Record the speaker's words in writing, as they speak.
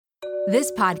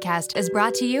This podcast is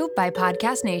brought to you by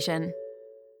Podcast Nation.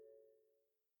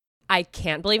 I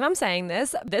can't believe I'm saying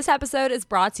this. This episode is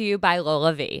brought to you by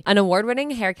LolaVie, an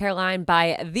award-winning hair care line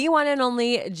by the one and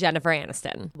only Jennifer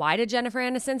Aniston. Why did Jennifer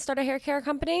Aniston start a hair care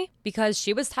company? Because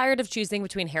she was tired of choosing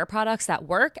between hair products that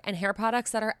work and hair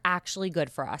products that are actually good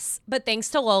for us. But thanks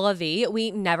to LolaVie,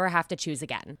 we never have to choose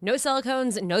again. No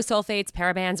silicones, no sulfates,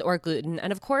 parabens, or gluten,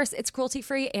 and of course, it's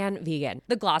cruelty-free and vegan.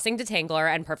 The Glossing Detangler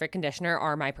and Perfect Conditioner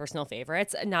are my personal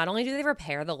favorites. Not only do they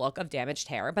repair the look of damaged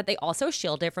hair, but they also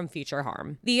shield it from future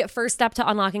harm. The first step to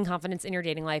unlocking confidence in your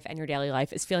dating life and your daily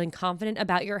life is feeling confident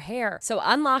about your hair. So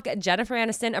unlock Jennifer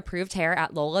Aniston approved hair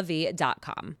at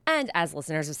lolavie.com. And as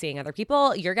listeners of Seeing Other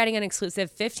People, you're getting an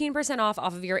exclusive 15% off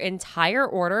of your entire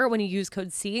order when you use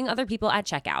code Seeing Other People at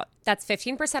checkout. That's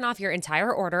 15% off your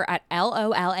entire order at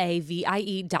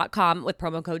lolavie.com with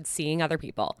promo code Seeing Other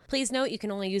People. Please note you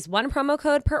can only use one promo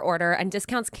code per order and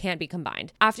discounts can't be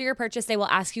combined. After your purchase, they will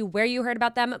ask you where you heard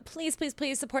about them. Please, please,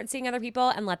 please support Seeing Other People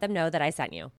and let them know that I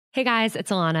sent you. Hey guys,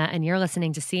 it's Alana, and you're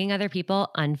listening to Seeing Other People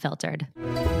Unfiltered.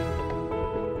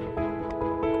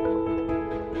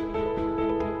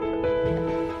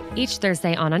 Each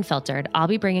Thursday on Unfiltered, I'll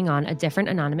be bringing on a different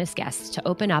anonymous guest to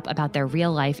open up about their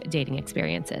real-life dating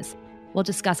experiences. We'll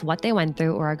discuss what they went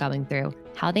through or are going through,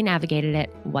 how they navigated it,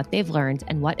 what they've learned,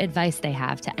 and what advice they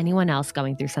have to anyone else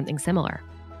going through something similar.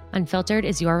 Unfiltered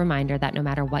is your reminder that no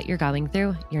matter what you're going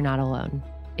through, you're not alone.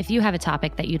 If you have a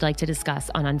topic that you'd like to discuss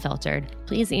on Unfiltered,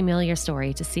 please email your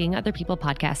story to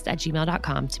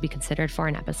seeingotherpeoplepodcast@gmail.com to be considered for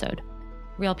an episode.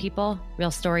 Real people,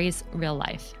 real stories, real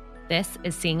life. This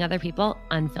is Seeing Other People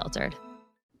Unfiltered.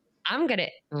 I'm going to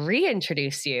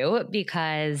reintroduce you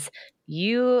because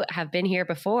you have been here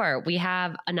before. We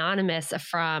have Anonymous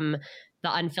from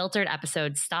the Unfiltered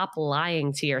episode, Stop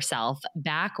Lying to Yourself,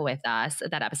 back with us.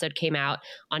 That episode came out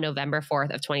on November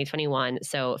 4th of 2021.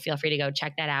 So feel free to go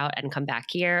check that out and come back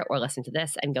here or listen to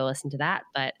this and go listen to that.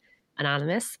 But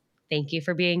Anonymous, thank you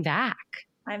for being back.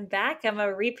 I'm back. I'm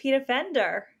a repeat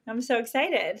offender. I'm so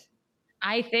excited.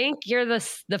 I think you're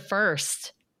the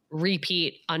first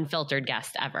repeat Unfiltered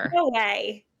guest ever. No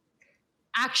way.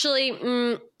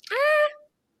 Actually,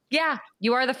 yeah,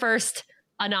 you are the first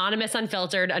Anonymous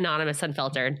Unfiltered. Oh,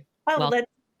 well, let's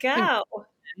go.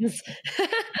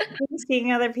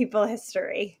 Seeing Other People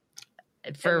history.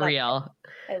 For real.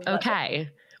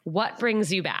 Okay. What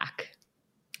brings you back?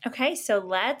 Okay, so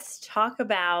let's talk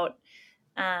about,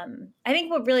 I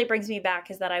think what really brings me back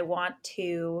is that I want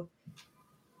to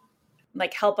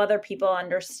help other people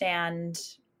understand,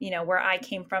 where I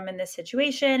came from in this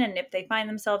situation. And if they find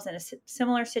themselves in a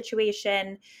similar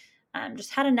situation,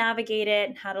 just how to navigate it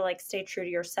and how to stay true to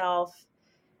yourself.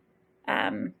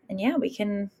 And yeah, we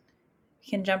can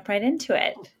jump right into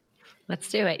it. Let's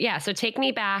do it. Yeah. So take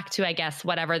me back to, I guess,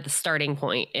 whatever the starting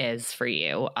point is for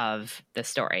you of the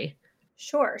story.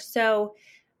 Sure. So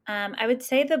I would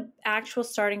say the actual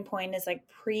starting point is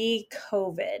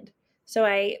pre-COVID. So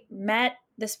I met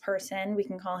this person, we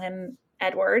can call him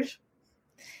Edward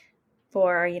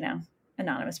for,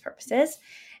 anonymous purposes.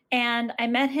 And I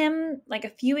met him a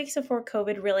few weeks before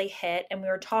COVID really hit. And we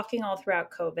were talking all throughout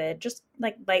COVID, just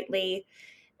lightly.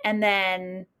 And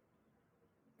then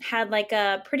had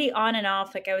a pretty on and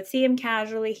off, I would see him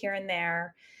casually here and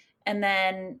there. And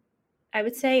then I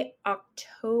would say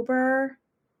October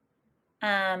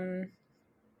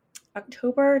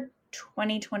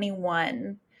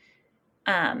 2021,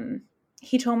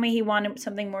 he told me he wanted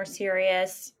something more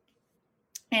serious.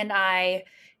 And I,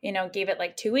 gave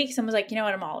it 2 weeks and was like, you know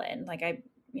what, I'm all in. I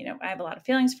have a lot of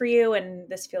feelings for you and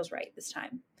this feels right this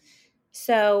time.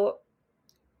 So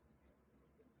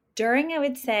during, I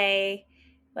would say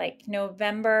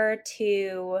November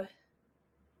to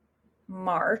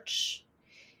March,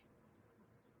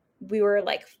 we were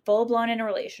full blown in a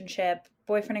relationship,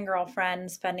 boyfriend and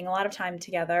girlfriend, spending a lot of time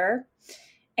together.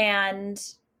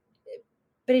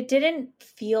 But it didn't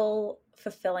feel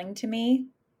fulfilling to me.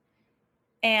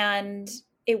 And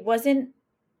it wasn't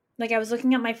I was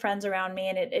looking at my friends around me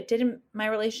and my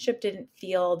relationship didn't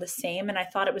feel the same. And I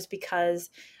thought it was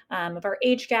because of our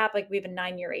age gap. We have a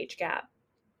 9-year age gap.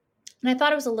 And I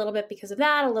thought it was a little bit because of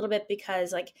that, a little bit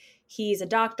because he's a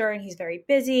doctor and he's very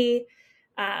busy.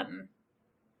 And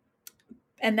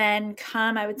then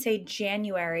I would say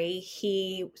January,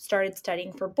 he started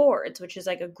studying for boards, which is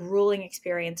a grueling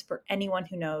experience for anyone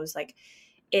who knows.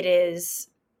 It is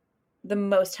the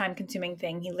most time consuming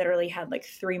thing. He literally had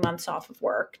 3 months off of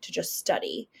work to just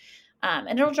study.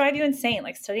 And it'll drive you insane.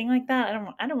 Studying like that.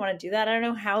 I don't want to do that. I don't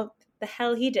know how the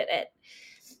hell he did it.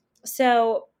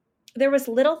 So there was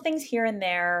little things here and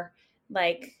there,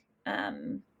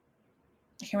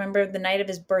 I can remember the night of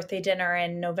his birthday dinner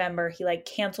in November, he like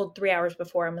canceled 3 hours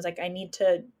before and was like, I need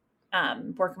to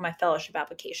work on my fellowship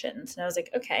applications. And I was like,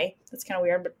 okay, that's kind of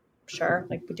weird, but sure.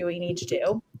 Like, do what you need to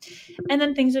do. And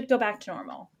then things would go back to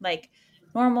normal, like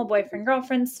normal boyfriend,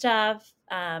 girlfriend stuff,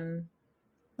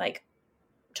 like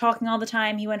talking all the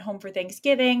time. He went home for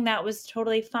Thanksgiving. That was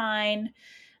totally fine.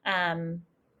 It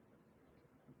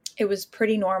was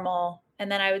pretty normal.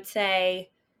 And then I would say,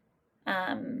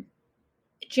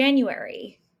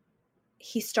 January,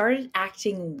 he started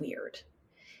acting weird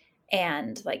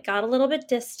and like got a little bit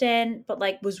distant, but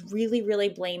like was really, really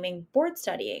blaming board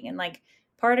studying. And like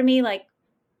part of me like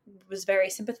was very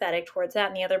sympathetic towards that.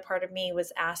 And the other part of me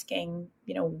was asking,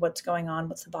 you know, what's going on?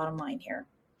 What's the bottom line here?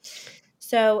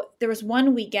 So there was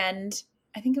one weekend,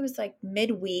 I think it was like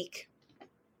midweek.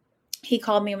 He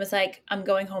called me and was like, I'm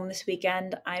going home this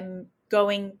weekend. I'm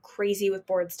going crazy with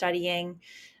board studying.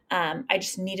 I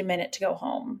just need a minute to go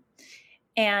home.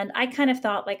 And I kind of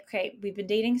thought like, okay, we've been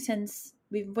boyfriend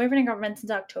and girlfriend since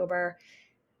October.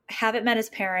 I haven't met his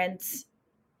parents.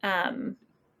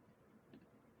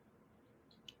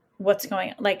 What's going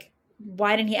on? Like,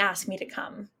 why didn't he ask me to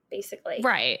come, basically?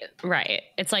 Right.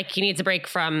 It's like he needs a break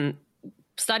from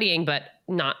studying, but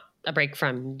not a break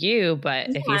from you. But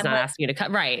if he's not asking you to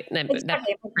come, right.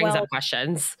 Exactly. That brings up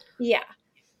questions. Yeah.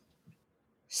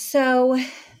 So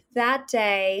that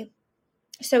day,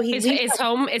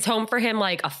 it's home for him,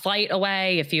 like a flight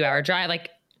away, a few hour drive. Like,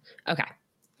 okay.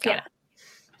 Got it.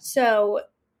 So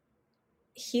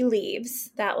he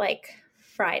leaves that like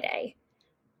Friday.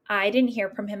 I didn't hear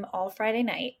from him all Friday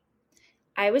night.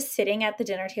 I was sitting at the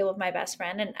dinner table with my best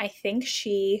friend, and I think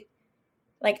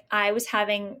I was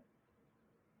going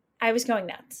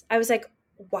nuts. I was like,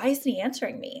 why isn't he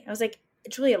answering me? I was like,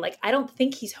 Julia, like, I don't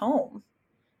think he's home.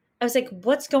 I was like,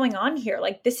 what's going on here?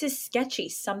 Like, this is sketchy.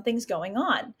 Something's going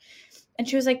on. And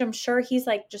she was like, I'm sure he's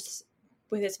like just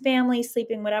with his family,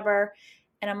 sleeping, whatever.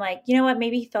 And I'm like, you know what?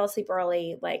 Maybe he fell asleep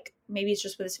early. Like, maybe he's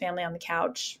just with his family on the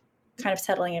couch, kind of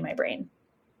settling in my brain.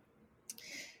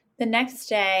 The next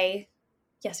day,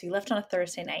 yes, we left on a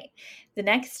Thursday night. The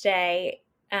next day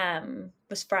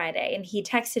was Friday. And he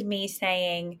texted me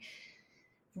saying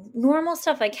normal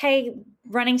stuff like, hey,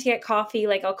 running to get coffee.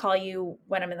 Like, I'll call you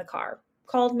when I'm in the car.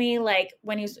 Called me like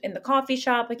when he was in the coffee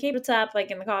shop, like, hey, what's up?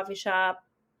 Like in the coffee shop,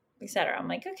 etc. I'm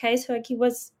like, okay. So like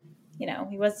he's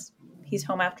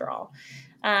home after all.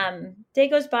 Day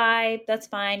goes by. That's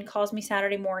fine. Calls me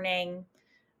Saturday morning.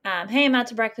 Hey, I'm out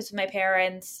to breakfast with my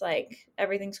parents. Like,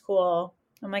 everything's cool.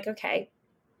 I'm like, okay.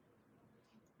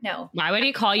 No. Why would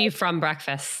he call you from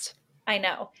breakfast? I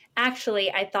know.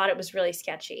 Actually, I thought it was really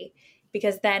sketchy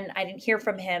because then I didn't hear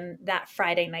from him that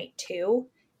Friday night too.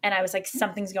 And I was like,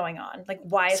 something's going on. Like,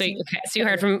 why is he? Okay. So you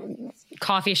heard from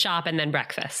coffee shop and then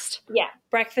breakfast. Yeah.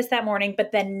 Breakfast that morning,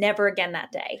 but then never again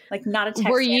that day. Like, not a text.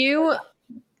 Were you...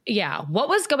 Yeah. What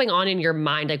was going on in your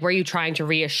mind? Like, were you trying to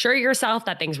reassure yourself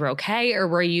that things were okay? Or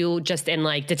were you just in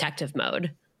like detective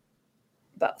mode?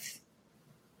 Both.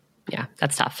 Yeah.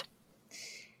 That's tough.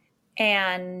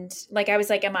 And like, I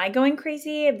was like, am I going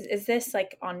crazy? Is this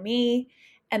like on me?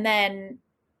 And then,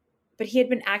 but he had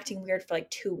been acting weird for like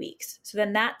 2 weeks. So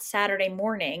then that Saturday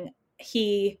morning,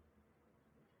 he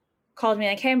called me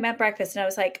like, hey, I'm at breakfast. And I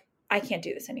was like, I can't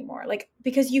do this anymore. Like,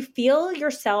 because you feel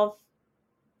yourself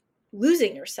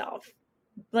losing yourself.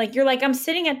 Like, you're like, I'm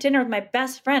sitting at dinner with my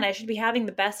best friend. I should be having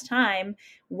the best time.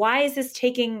 Why is this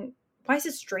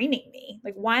draining me?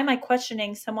 Like, why am I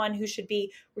questioning someone who should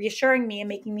be reassuring me and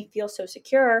making me feel so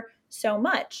secure so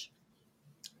much?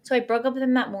 So I broke up with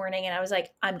him that morning and I was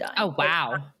like, I'm done. Oh,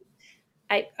 wow.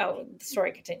 The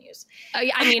story continues.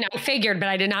 I mean, I figured, but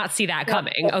I did not see that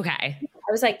coming. Okay.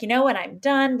 I was like, you know what? I'm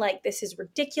done. Like, this is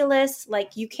ridiculous.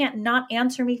 Like, you can't not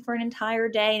answer me for an entire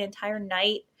day, an entire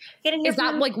night. Is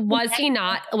that like, was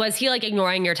he like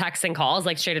ignoring your texts and calls?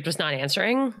 Like straight up just not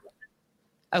answering?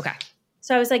 Okay.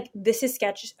 So I was like, this is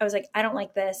sketch. I was like, I don't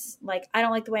like this. Like, I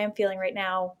don't like the way I'm feeling right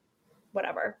now.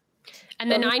 Whatever.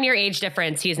 And the 9-year age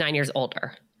difference, he's 9 years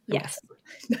older. Yes.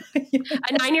 A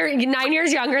 9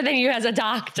 years younger than you as a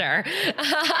doctor.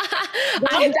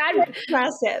 That's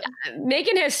impressive.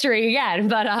 Making history again,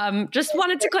 but just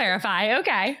wanted to clarify.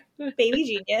 Okay. Baby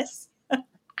genius. Well,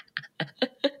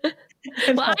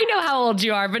 I know how old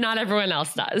you are, but not everyone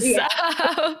else does. Yeah.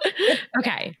 So,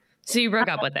 okay. So you broke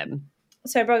up with him.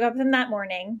 So I broke up with him that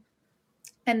morning.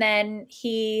 And then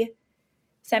he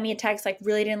sent me a text, like,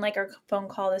 really didn't like our phone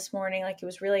call this morning. Like, it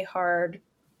was really hard.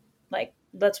 Like,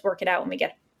 let's work it out when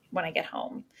I get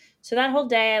home. So that whole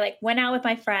day I like went out with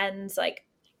my friends, like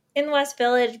in the West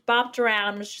Village, bopped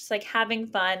around, was just like having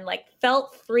fun, like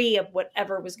felt free of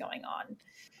whatever was going on.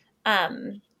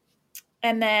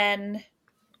 And then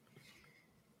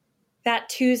that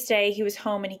Tuesday he was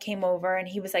home and he came over and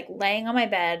he was like laying on my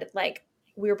bed. Like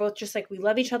we were both just like, we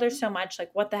love each other so much.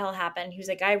 Like what the hell happened? He was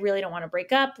like, I really don't want to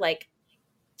break up. Like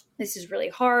this is really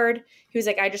hard. He was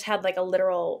like, I just had like a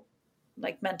literal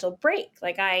like mental break.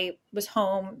 Like I was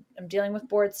home. I'm dealing with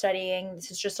board studying. This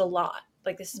is just a lot.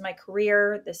 Like this is my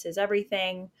career. This is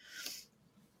everything.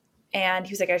 And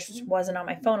he was like, I just wasn't on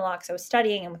my phone a lot because I was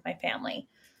studying and with my family.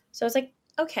 So I was like,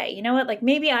 okay, you know what? Like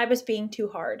maybe I was being too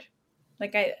hard.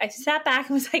 Like I sat back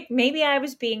and was like, maybe I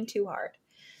was being too hard.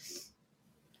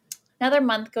 Another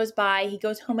month goes by. He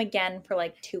goes home again for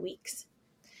like 2 weeks.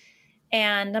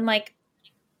 And I'm like,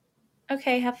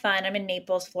 okay, have fun. I'm in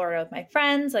Naples, Florida with my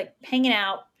friends, like hanging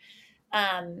out.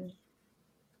 A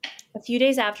few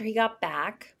days after he got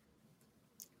back,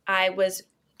 I was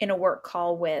in a work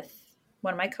call with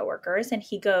one of my coworkers and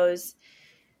he goes,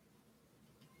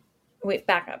 wait,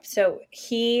 back up. So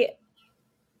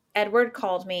Edward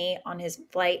called me on his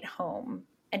flight home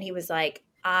and he was like,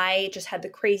 I just had the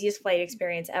craziest flight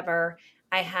experience ever.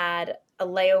 I had a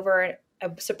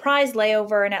surprise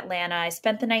layover in Atlanta. I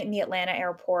spent the night in the Atlanta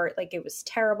airport. Like it was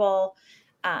terrible.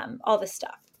 All this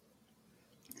stuff.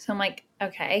 So I'm like,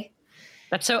 okay.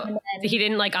 That's so he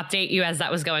didn't like update you as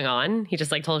that was going on. He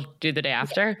just like told you the day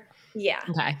after. Yeah.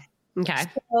 Okay.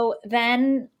 So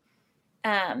then,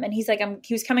 and he's like,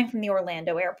 he was coming from the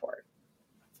Orlando airport.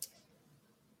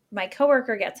 My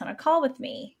coworker gets on a call with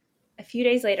me a few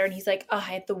days later and he's like, oh, I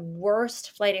had the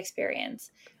worst flight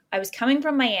experience. I was coming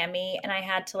from Miami and I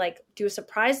had to like do a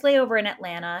surprise layover in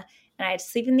Atlanta and I had to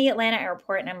sleep in the Atlanta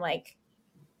airport. And I'm like,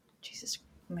 Jesus.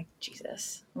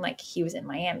 I'm like, he was in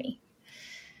Miami.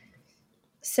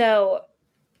 So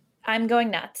I'm going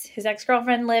nuts. His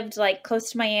ex-girlfriend lived like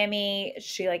close to Miami.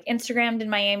 She like Instagrammed in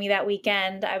Miami that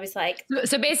weekend. I was like,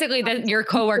 so basically your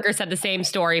coworker said the same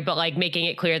story, but like making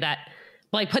it clear that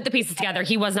like put the pieces together.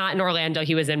 He was not in Orlando.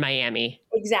 He was in Miami.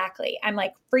 Exactly. I'm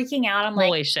like freaking out. I'm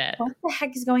holy like, shit. What the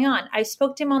heck is going on? I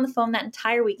spoke to him on the phone that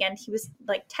entire weekend. He was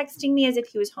like texting me as if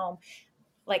he was home.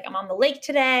 Like I'm on the lake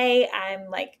today. I'm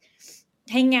like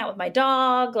hanging out with my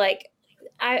dog. Like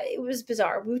it was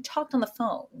bizarre. We talked on the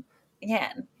phone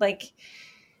again, like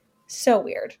so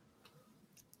weird.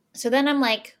 So then I'm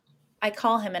like, I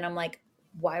call him and I'm like,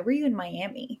 why were you in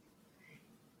Miami?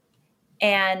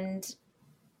 And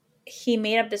he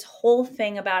made up this whole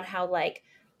thing about how like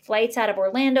flights out of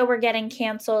Orlando were getting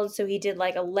canceled. So he did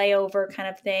like a layover kind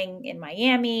of thing in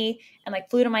Miami and like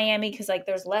flew to Miami because like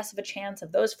there's less of a chance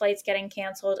of those flights getting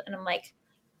canceled. And I'm like,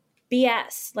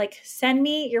 BS, like send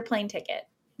me your plane ticket.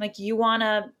 Like you want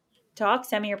to talk,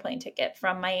 send me your plane ticket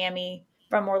from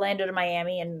Orlando to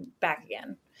Miami and back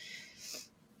again.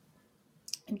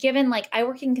 And given like I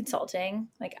work in consulting,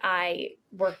 like I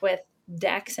work with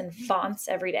decks and fonts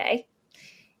every day.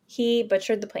 He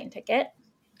butchered the plane ticket.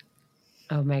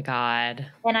 Oh my God.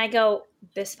 And I go,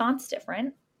 this font's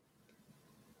different.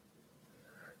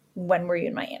 When were you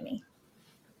in Miami?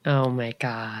 Oh my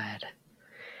God.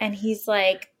 And he's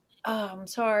like, oh, I'm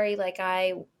sorry. Like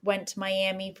I went to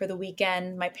Miami for the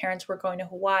weekend. My parents were going to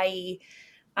Hawaii.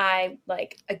 I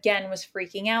like, again, was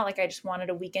freaking out. Like I just wanted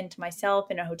a weekend to myself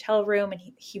in a hotel room. And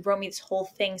he wrote me this whole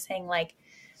thing saying like,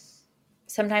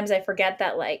 sometimes I forget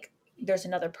that like there's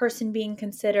another person being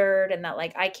considered and that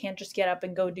like I can't just get up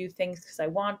and go do things because I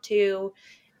want to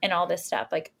and all this stuff.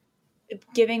 Like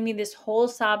giving me this whole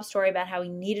sob story about how he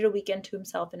needed a weekend to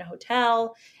himself in a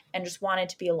hotel and just wanted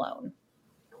to be alone.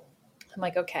 I'm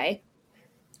like, okay.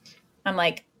 I'm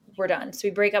like, we're done. So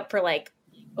we break up for like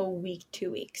a week,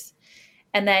 2 weeks.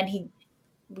 And then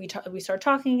we start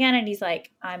talking again and he's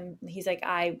like,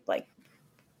 I like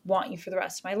want you for the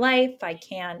rest of my life. I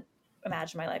can't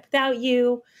imagine my life without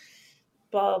you,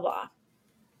 blah, blah, blah.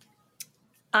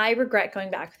 I regret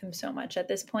going back with him so much at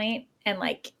this point and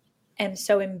like, am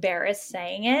so embarrassed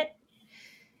saying it,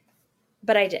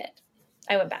 but I did.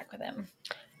 I went back with him.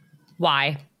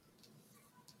 Why?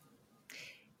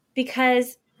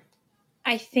 Because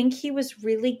I think he was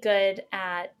really good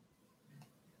at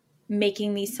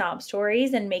making these sob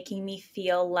stories and making me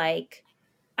feel like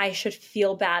I should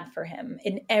feel bad for him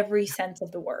in every sense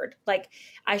of the word. Like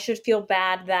I should feel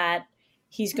bad that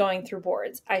he's going through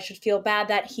boards. I should feel bad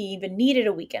that he even needed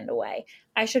a weekend away.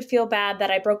 I should feel bad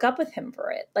that I broke up with him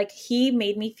for it. Like he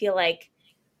made me feel like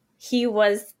he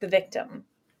was the victim.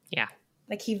 Yeah.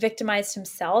 Like he victimized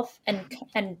himself and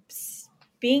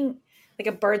being like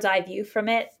a bird's eye view from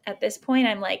it at this point,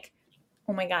 I'm like,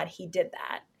 oh my God, he did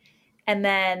that. And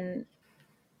then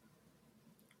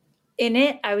in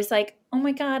it, I was like, oh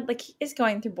my God, like he is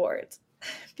going through boards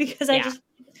because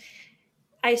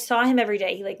I saw him every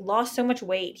day. He like lost so much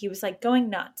weight. He was like going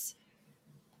nuts.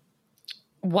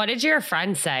 What did your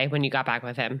friend say when you got back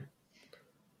with him?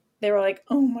 they were like,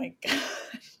 oh my God.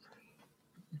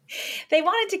 They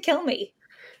wanted to kill me.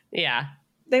 Yeah.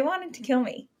 They wanted to kill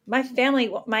me. My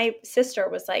family, my sister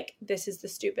was like, this is the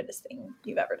stupidest thing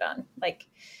you've ever done. Like,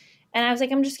 and I was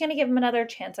like, I'm just going to give him another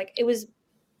chance. Like, it was,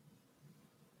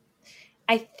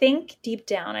 I think deep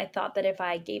down, I thought that if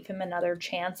I gave him another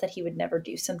chance that he would never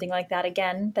do something like that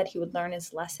again, that he would learn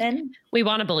his lesson. We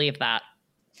want to believe that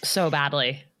so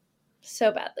badly.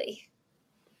 So badly.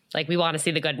 Like, we want to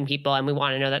see the good in people, and we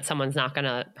want to know that someone's not going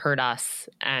to hurt us.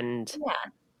 And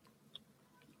yeah,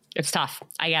 it's tough.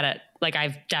 I get it. Like,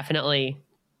 I've definitely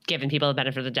given people the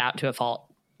benefit of the doubt to a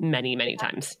fault many, many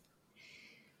times.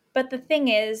 But the thing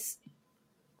is,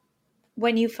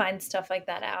 when you find stuff like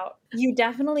that out, you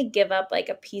definitely give up like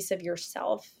a piece of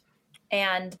yourself,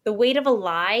 and the weight of a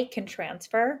lie can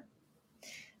transfer.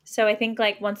 So I think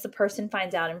like once the person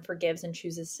finds out and forgives and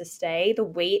chooses to stay, the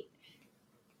weight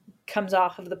comes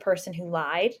off of the person who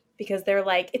lied, because they're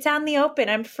like, it's out in the open,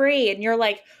 I'm free. And you're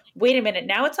like, wait a minute,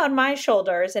 now it's on my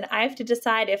shoulders and I have to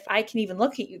decide if I can even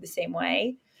look at you the same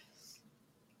way.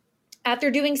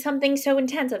 After doing something so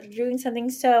intense, after doing something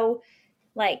so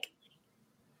like,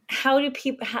 how do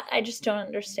people, I just don't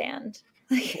understand.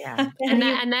 Yeah.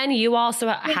 And then you also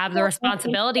have the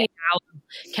responsibility now.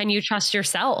 Can you trust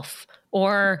yourself,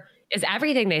 or is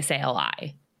everything they say a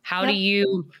lie? How do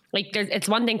you, like, it's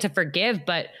one thing to forgive,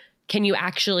 but can you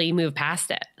actually move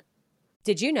past it?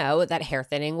 Did you know that hair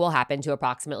thinning will happen to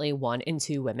approximately 1 in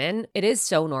 2 women? It is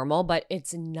so normal, but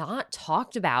it's not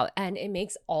talked about, and it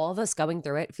makes all of us going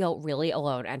through it feel really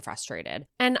alone and frustrated.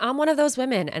 And I'm one of those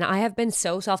women, and I have been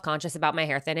so self-conscious about my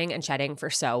hair thinning and shedding for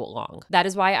so long. That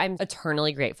is why I'm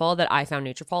eternally grateful that I found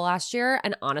Nutrafol last year,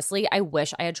 and honestly, I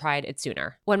wish I had tried it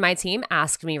sooner. When my team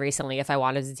asked me recently if I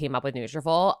wanted to team up with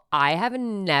Nutrafol, I have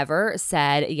never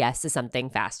said yes to something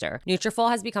faster.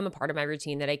 Nutrafol has become a part of my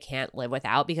routine that I can't live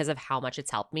without because of how much it's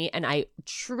helped me, and I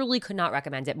truly could not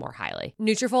recommend it more highly.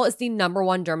 Nutrafol is the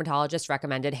 #1 dermatologist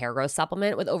recommended hair growth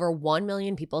supplement, with over 1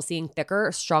 million people seeing thicker,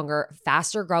 stronger,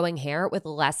 faster growing hair with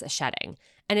less shedding.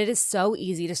 And it is so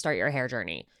easy to start your hair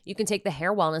journey. You can take the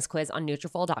hair wellness quiz on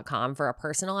Nutrafol.com for a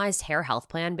personalized hair health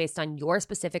plan based on your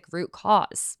specific root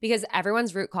cause. Because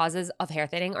everyone's root causes of hair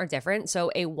thinning are different,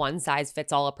 so a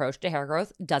one-size-fits-all approach to hair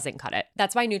growth doesn't cut it.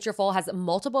 That's why Nutrafol has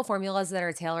multiple formulas that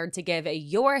are tailored to give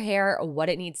your hair what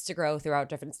it needs to grow throughout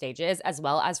different stages, as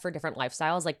well as for different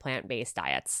lifestyles like plant-based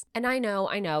diets. And I know,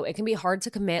 it can be hard to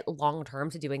commit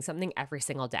long-term to doing something every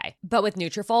single day. But with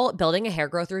Nutrafol, building a hair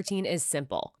growth routine is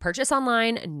simple. Purchase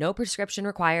online, no prescription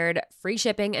required, free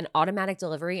shipping, and automatic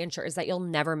delivery ensures that you'll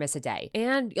never miss a day.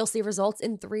 And you'll see results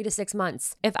in 3 to 6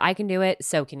 months. If I can do it,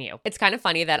 so can you. It's kind of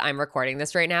funny that I'm recording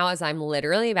this right now as I'm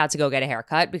literally about to go get a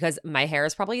haircut, because my hair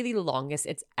is probably the longest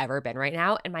it's ever been right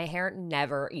now, and my hair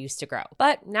never used to grow.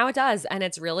 But now it does, and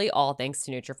it's really all thanks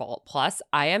to Nutrafol. Plus,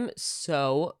 I am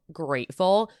so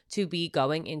grateful to be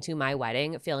going into my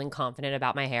wedding feeling confident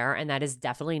about my hair, and that is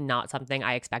definitely not something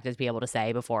I expected to be able to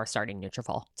say before starting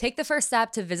Nutrafol. Take the first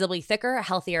step to visibly thicker,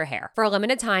 healthier hair. For a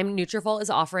limited time, Nutrafol is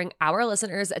offering our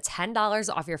listeners $10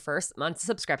 off your first month's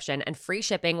subscription and free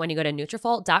shipping when you go to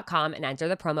Nutrafol.com and enter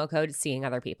the promo code Seeing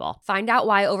Other People. Find out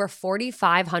why over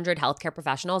 4,500 healthcare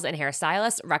professionals and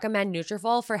hairstylists recommend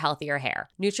Nutrafol for healthier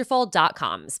hair.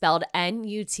 Nutrafol.com, spelled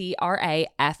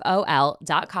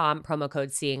Nutrafol.com, promo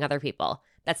code Seeing Other People.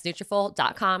 That's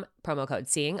Nutrafol.com, promo code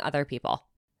Seeing Other People.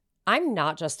 I'm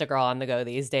not just a girl on the go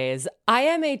these days. I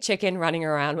am a chicken running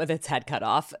around with its head cut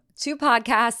off. 2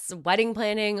 podcasts, wedding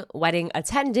planning, wedding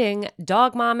attending,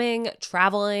 dog momming,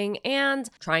 traveling, and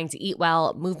trying to eat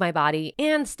well, move my body,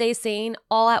 and stay sane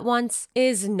all at once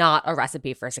is not a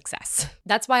recipe for success.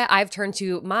 That's why I've turned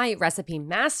to my recipe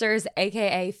masters,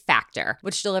 aka Factor,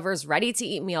 which delivers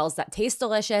ready-to-eat meals that taste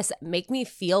delicious, make me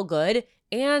feel good,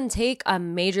 and take a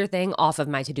major thing off of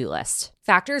my to-do list.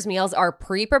 Factor's meals are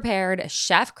pre-prepared,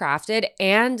 chef-crafted,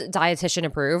 and dietitian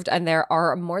approved, and there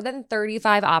are more than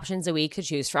 35 options a week to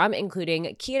choose from,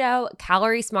 including keto,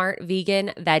 calorie smart,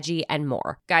 vegan, veggie, and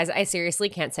more. Guys, I seriously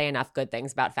can't say enough good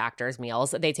things about Factor's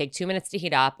meals. They take 2 minutes to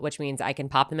heat up, which means I can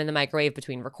pop them in the microwave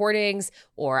between recordings,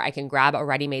 or I can grab a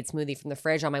ready-made smoothie from the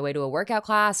fridge on my way to a workout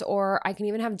class, or I can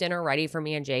even have dinner ready for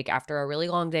me and Jake after a really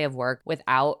long day of work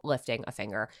without lifting a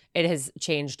finger. It has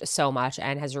changed so much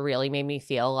and has really made me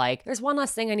feel like there's one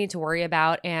less thing I need to worry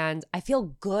about, and I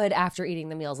feel good after eating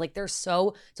the meals. Like, they're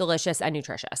so delicious and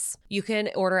nutritious. You can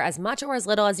order as much or as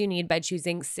little as you need by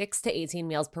choosing 6 to 18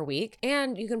 meals per week.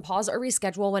 And you can pause or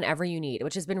reschedule whenever you need,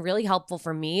 which has been really helpful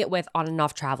for me with on and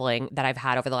off traveling that I've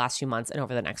had over the last few months and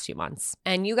over the next few months.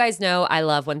 And you guys know I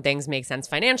love when things make sense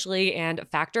financially, and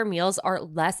Factor meals are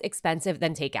less expensive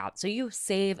than takeout. So you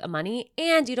save money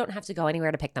and you don't have to go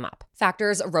anywhere to pick them up.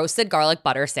 Factor's roasted garlic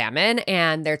butter salmon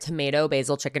and their tomato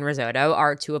basil chicken risotto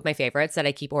are two of my favorites that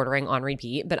I keep ordering on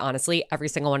repeat, but honestly, every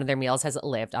single one of their meals has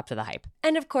lived up to the hype.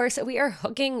 And of course, we are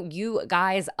hooking you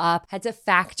guys up. Head to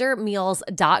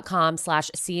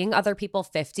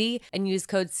factormeals.com/seeingotherpeople50 and use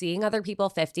code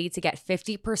seeingotherpeople50 to get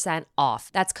 50% off.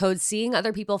 That's code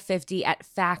seeingotherpeople50 at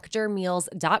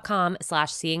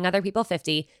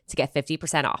factormeals.com/seeingotherpeople50 to get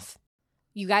 50% off.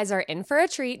 You guys are in for a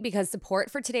treat because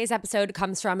support for today's episode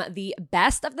comes from the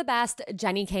best of the best,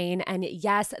 Jenni Kayne. And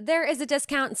yes, there is a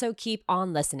discount, so keep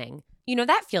on listening. You know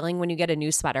that feeling when you get a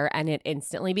new sweater and it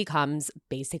instantly becomes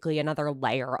basically another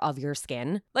layer of your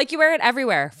skin? Like you wear it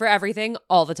everywhere, for everything,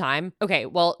 all the time. Okay,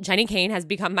 well, Jenni Kayne has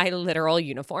become my literal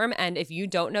uniform. And if you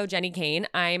don't know Jenni Kayne,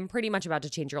 I'm pretty much about to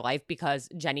change your life because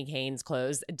Jenni Kayne's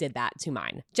clothes did that to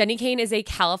mine. Jenni Kayne is a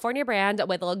California brand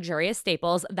with luxurious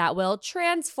staples that will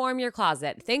transform your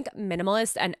closet. Think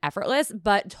minimalist and effortless,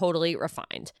 but totally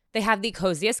refined. They have the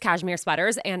coziest cashmere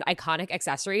sweaters and iconic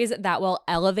accessories that will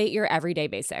elevate your everyday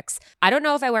basics. I don't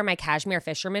know if I wear my cashmere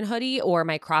fisherman hoodie or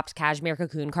my cropped cashmere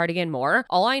cocoon cardigan more.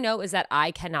 All I know is that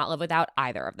I cannot live without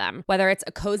either of them. Whether it's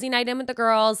a cozy night in with the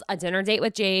girls, a dinner date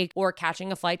with Jake, or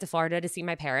catching a flight to Florida to see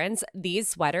my parents, these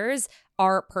sweaters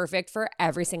are perfect for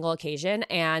every single occasion,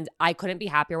 and I couldn't be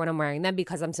happier when I'm wearing them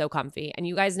because I'm so comfy. And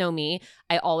you guys know me,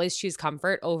 I always choose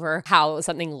comfort over how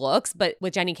something looks, but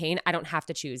with Jenni Kayne, I don't have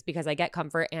to choose because I get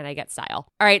comfort and I get style.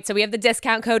 All right, so we have the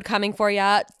discount code coming for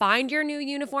you. Find your new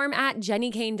uniform at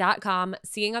jennikayne.com.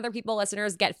 Seeing Other People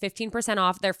listeners get 15%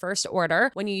 off their first order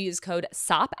when you use code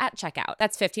SOP at checkout.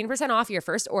 That's 15% off your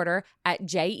first order at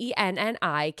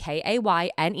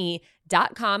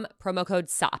jennikayne.com, promo code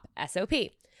SOP,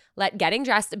 S-O-P. Let getting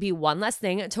dressed be one less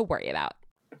thing to worry about.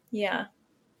 Yeah,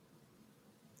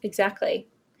 exactly.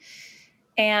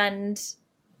 And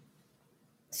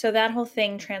so that whole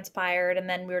thing transpired, and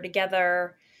then we were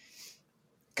together.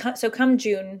 So come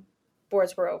June,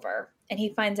 boards were over, and he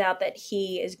finds out that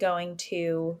he is going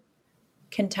to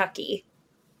Kentucky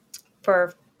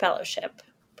for fellowship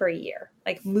for a year,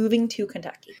 like moving to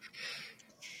Kentucky.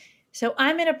 So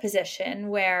I'm in a position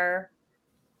where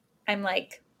I'm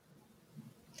like,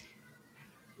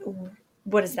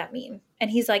 what does that mean? And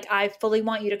he's like, I fully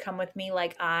want you to come with me.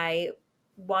 Like, I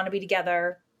want to be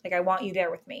together. Like, I want you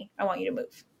there with me. I want you to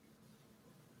move.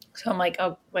 So I'm like,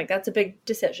 oh, like that's a big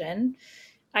decision.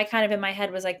 I kind of in my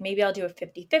head was like, maybe I'll do a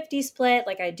 50-50 split.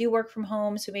 Like I do work from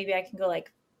home. So maybe I can go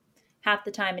like half the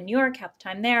time in New York, half the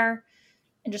time there,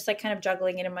 and just like kind of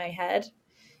juggling it in my head.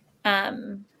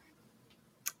 And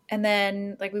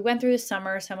then like we went through the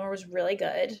summer. Summer was really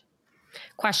good.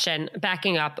 Question,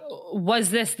 backing up,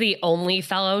 was this the only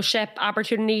fellowship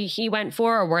opportunity he went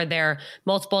for, or were there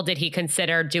multiple? Did he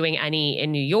consider doing any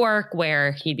in New York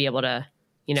where he'd be able to,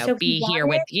 so be here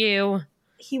with you?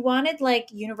 He wanted like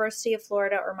University of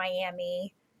Florida or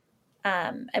Miami,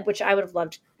 which I would have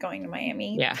loved going to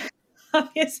Miami. Yeah,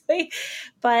 obviously,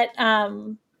 but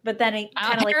then it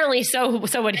kind of apparently so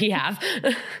would he have?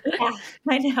 Yeah,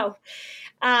 I know.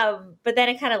 But then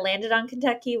it kind of landed on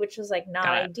Kentucky, which was like not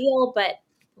ideal, but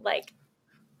like,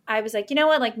 I was like, you know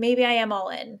what? Like maybe I am all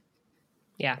in.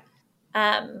 Yeah.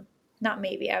 Not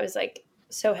maybe. I was like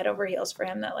so head over heels for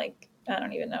him that like, I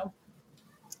don't even know.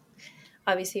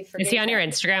 Obviously. Is he on your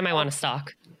Instagram? I want to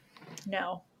stalk.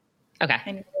 No. Okay.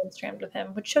 I never Instagrammed with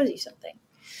him, which shows you something.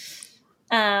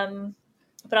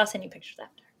 But I'll send you pictures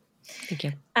after. Thank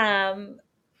you.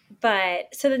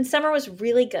 But so then summer was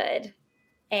really good.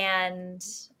 And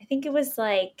I think it was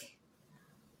like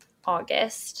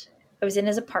August. I was in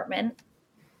his apartment,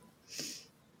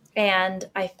 and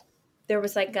there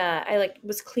was like I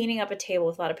was cleaning up a table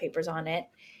with a lot of papers on it,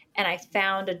 and I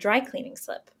found a dry cleaning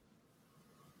slip,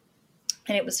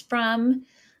 and it was from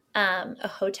a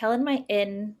hotel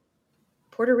in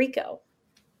Puerto Rico,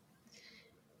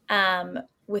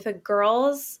 with a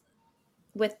girl's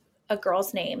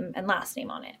name and last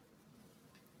name on it.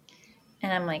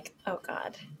 And I'm like, oh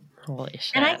God. Holy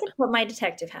shit. And I could put my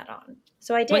detective hat on.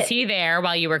 So I did. Was he there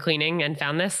while you were cleaning and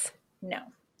found this? No,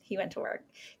 he went to work.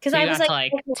 Because so I was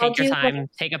like, take your time,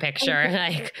 take a picture.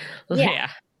 Like, yeah.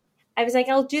 I was like,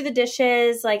 I'll do the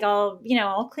dishes. Like, I'll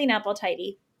clean up, I'll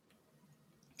tidy.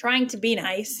 Trying to be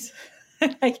nice,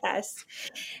 I guess.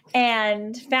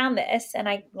 And found this, and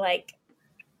I like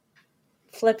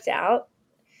flipped out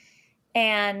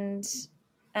and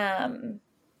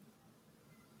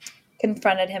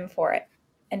confronted him for it.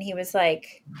 And he was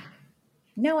like,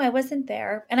 no, I wasn't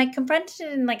there. And I confronted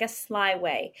it in like a sly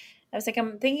way. I was like,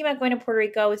 I'm thinking about going to Puerto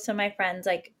Rico with some of my friends.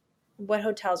 Like, what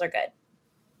hotels are good?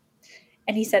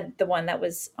 And he said the one that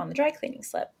was on the dry cleaning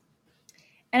slip.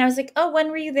 And I was like, oh, when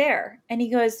were you there? And he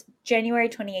goes, January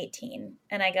 2018.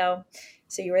 And I go,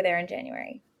 so you were there in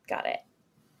January. Got it.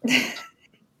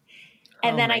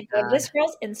 And then I go to this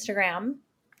girl's Instagram,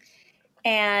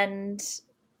 and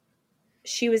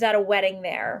she was at a wedding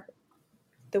there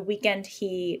the weekend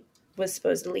he was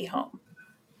supposedly home.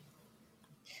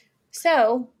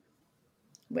 So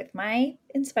with my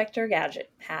Inspector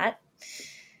Gadget hat,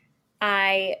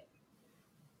 I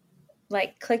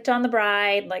like clicked on the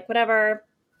bride, like whatever.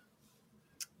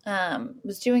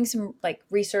 Was doing some like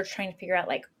research, trying to figure out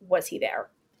like, was he there?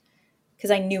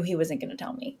 Because I knew he wasn't going to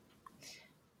tell me.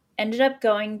 Ended up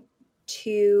going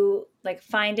to like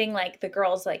finding like the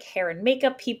girls' like hair and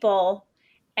makeup people.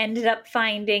 Ended up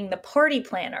finding the party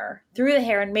planner through the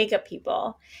hair and makeup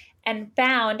people, and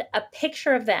found a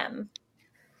picture of them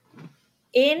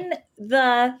in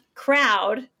the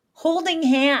crowd holding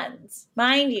hands,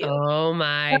 mind you. Oh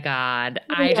my God.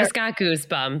 I just got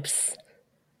goosebumps.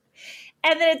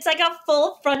 And then it's like a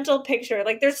full frontal picture.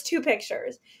 Like there's two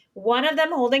pictures. One of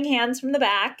them holding hands from the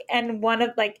back, and one of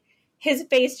like his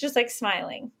face just like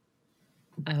smiling.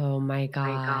 Oh my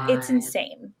God. It's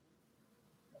insane.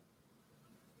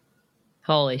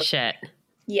 Holy shit.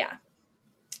 Yeah.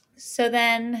 So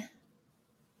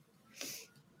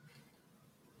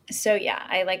yeah,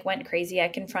 I like went crazy. I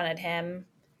confronted him,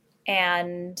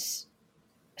 and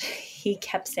he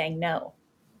kept saying no.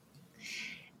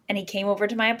 And he came over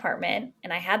to my apartment,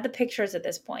 and I had the pictures at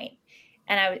this point.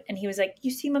 And he was like,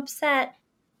 you seem upset.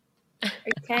 Are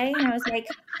you okay? And I was like,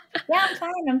 yeah,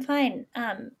 I'm fine.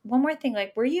 One more thing.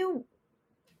 Like, you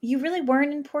really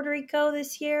weren't in Puerto Rico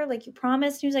this year? Like you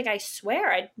promised? And he was like, I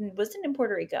swear I wasn't in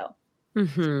Puerto Rico.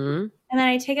 Mm-hmm. And then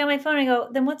I take out my phone and I go,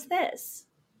 then what's this?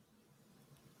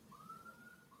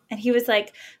 And he was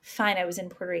like, fine, I was in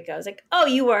Puerto Rico. I was like, oh,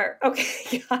 you were?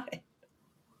 Okay, got it.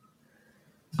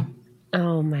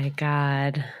 Oh my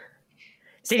God.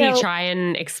 Did he try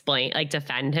and explain, like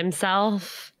defend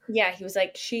himself? Yeah, he was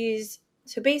like,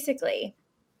 so basically,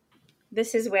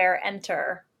 this is where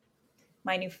enter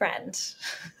my new friend.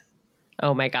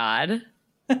 Oh my God.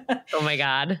 Oh my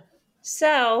God.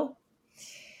 So,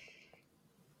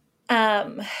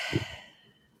 I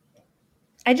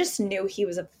just knew he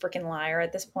was a freaking liar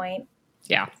at this point.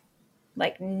 Yeah.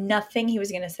 Like nothing he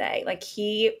was going to say. Like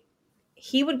he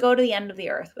would go to the end of the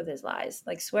earth with his lies.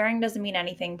 Like swearing doesn't mean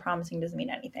anything. Promising doesn't mean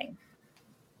anything.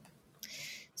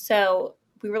 So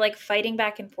we were like fighting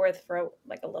back and forth for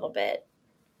like a little bit.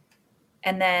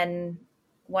 And then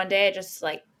one day I just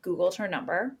like Googled her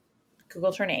number,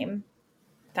 Googled her name,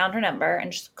 found her number,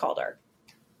 and just called her.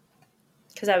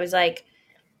 Because I was like,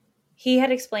 he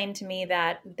had explained to me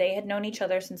that they had known each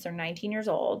other since they're 19 years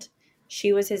old.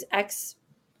 She was his ex-college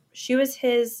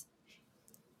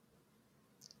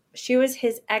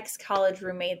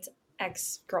roommate's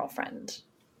ex-girlfriend.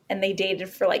 And they dated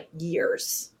for like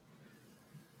years.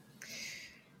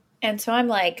 And so I'm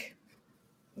like,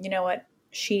 you know what?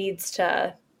 She needs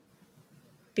to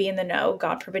be in the know.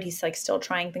 God forbid he's like still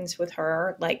trying things with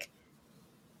her. Like,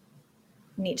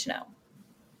 need to know.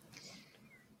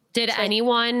 Did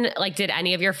anyone, like, did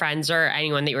any of your friends or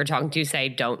anyone that you were talking to say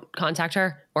don't contact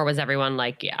her? Or was everyone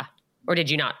like, yeah? Or did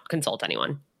you not consult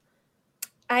anyone?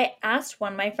 I asked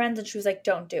one of my friends and she was like,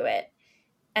 don't do it.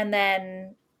 And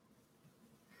then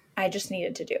I just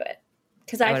needed to do it.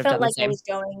 Because I felt like I was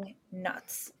going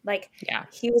nuts. Like, yeah.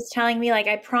 He was telling me, like,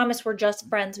 I promise we're just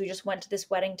friends. We just went to this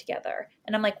wedding together.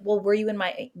 And I'm like, well, were you in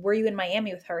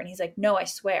Miami with her? And he's like, no, I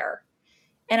swear.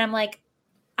 And I'm like,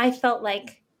 I just felt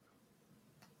like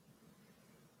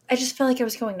I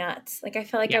was going nuts. Like, I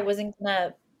felt like I wasn't going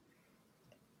to,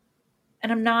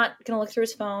 and I'm not going to look through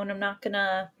his phone. I'm not going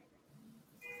to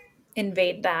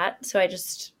invade that. So I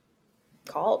just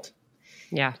called.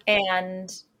 Yeah.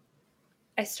 And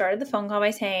I started the phone call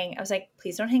by saying, I was like,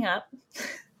 please don't hang up.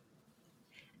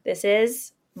 This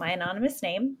is my anonymous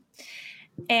name.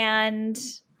 And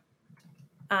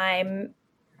I'm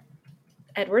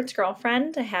Edward's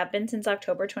girlfriend. I have been since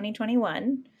October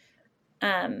 2021.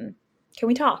 Can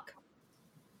we talk?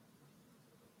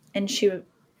 And she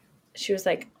was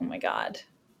like, oh my God.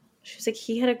 She was like,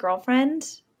 he had a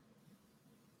girlfriend?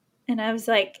 And I was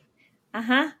like,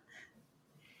 uh-huh.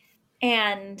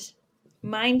 And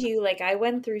mind you, like I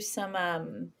went through some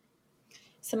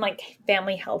like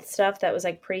family health stuff that was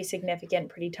like pretty significant,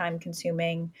 pretty time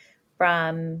consuming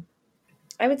from,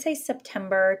 I would say,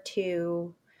 September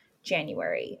to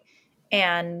January.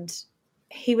 And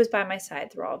he was by my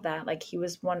side through all of that. Like, he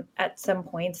was at some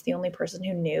points, the only person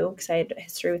who knew, because I had a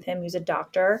history with him. He was a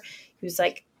doctor. He was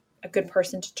like a good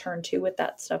person to turn to with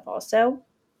that stuff also,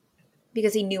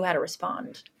 because he knew how to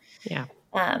respond. Yeah.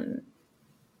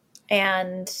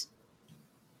 And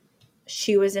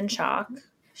she was in shock.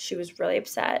 She was really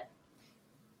upset.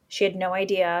 She had no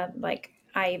idea, like,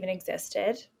 I even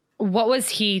existed. What was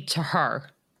he to her?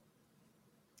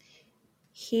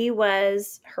 He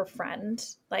was her friend.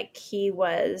 Like, he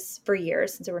was for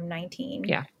years, since they were 19.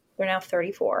 Yeah. They're now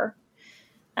 34.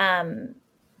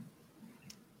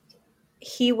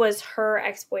 He was her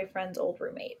ex-boyfriend's old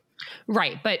roommate.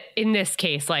 Right. But in this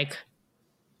case, like,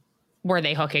 were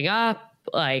they hooking up?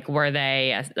 Like, were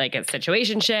they like a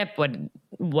situationship?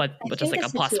 What just like a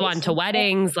 +1 to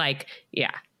weddings? Like,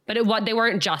 yeah. But they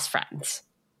weren't just friends.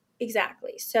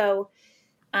 Exactly. So,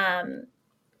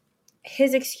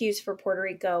 his excuse for Puerto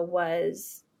Rico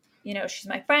was, you know, she's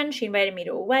my friend. She invited me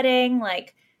to a wedding,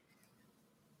 like,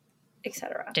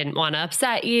 etc. Didn't want to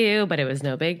upset you, but it was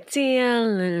no big deal.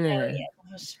 Oh, yeah,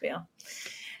 no spiel.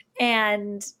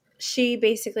 And she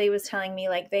basically was telling me,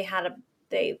 like, they had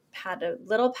a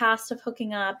little past of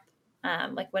hooking up,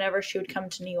 like, whenever she would come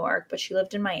to New York, but she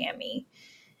lived in Miami.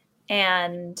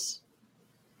 And,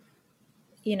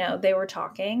 you know, they were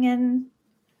talking, and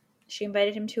she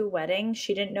invited him to a wedding.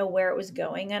 She didn't know where it was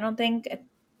going, I don't think.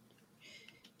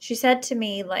 She said to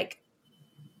me, like,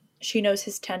 she knows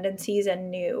his tendencies and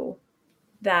knew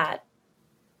that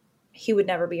he would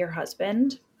never be her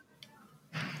husband.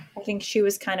 I think she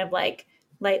was kind of, like,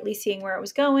 lightly seeing where it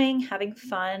was going, having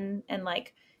fun, and,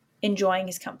 like, enjoying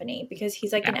his company, because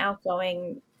he's, like, an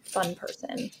outgoing, fun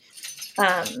person.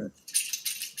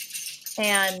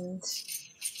 And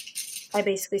I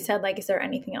basically said, like, is there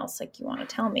anything else, like, you want to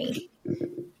tell me?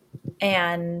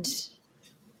 And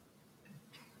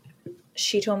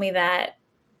she told me that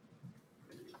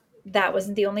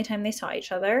wasn't the only time they saw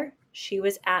each other. She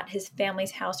was at his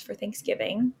family's house for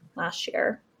Thanksgiving last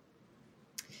year.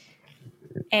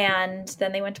 And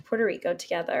then they went to Puerto Rico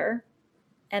together.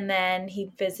 And then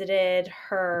he visited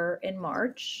her in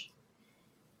March.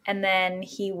 And then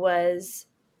she went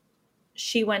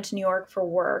to New York for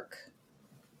work,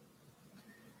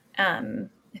 I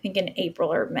think in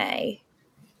April or May,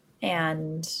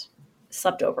 and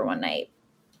slept over one night.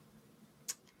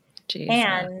 Jeez.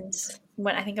 And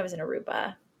when I think I was in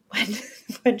Aruba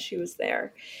when she was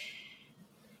there.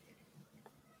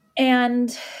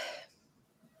 And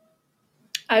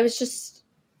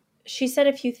she said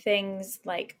a few things,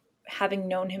 like, having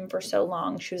known him for so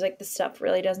long, she was like, this stuff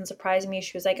really doesn't surprise me.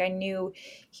 She was like, I knew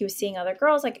he was seeing other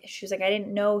girls. Like, she was like, I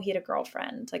didn't know he had a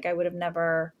girlfriend. Like, I would have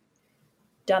never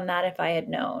done that if I had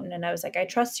known. And I was like, I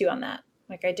trust you on that.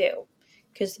 Like, I do.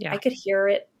 Because I could hear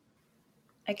it.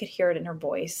 I could hear it in her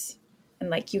voice. And,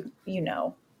 like, you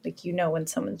know, like, you know, when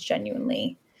someone's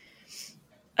genuinely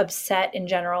upset in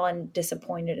general and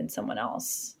disappointed in someone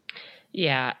else.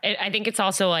 Yeah. I think it's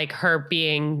also, like, her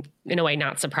being, in a way,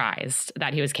 not surprised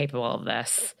that he was capable of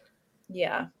this.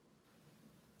 Yeah.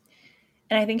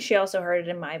 And I think she also heard it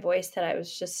in my voice that I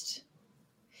was just,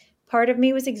 part of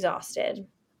me was exhausted.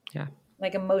 Yeah.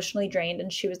 Like, emotionally drained.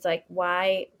 And she was like,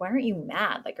 why aren't you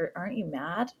mad? Like, aren't you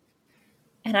mad?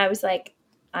 And I was like,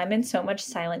 I'm in so much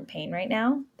silent pain right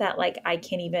now that, like, I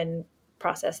can't even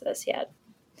process this yet.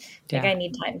 Like, I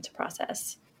need time to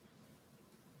process.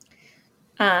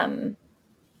 And,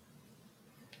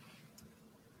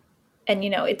 you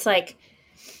know, it's like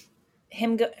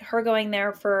her going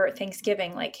there for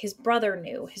Thanksgiving, like, his brother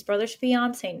knew, his brother's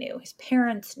fiance knew, his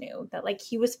parents knew that, like,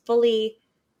 he was fully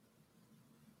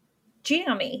cheating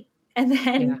on me. And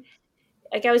then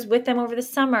like, I was with them over the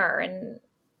summer, and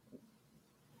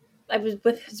I was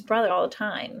with his brother all the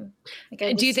time.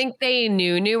 Like, do you think they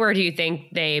knew, or do you think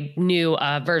they knew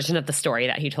a version of the story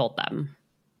that he told them?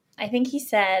 I think he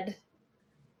said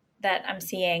that I'm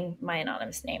seeing my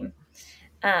anonymous name,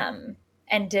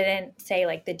 and didn't say,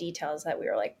 like, the details that we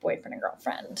were, like, boyfriend and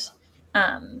girlfriend.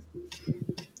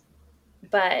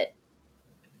 But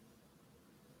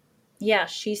yeah,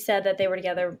 she said that they were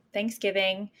together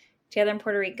Thanksgiving, together in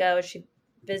Puerto Rico. She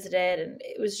visited, and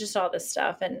it was just all this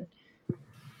stuff. And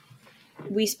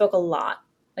we spoke a lot.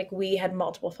 Like, we had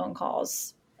multiple phone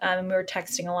calls, and we were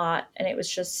texting a lot. And it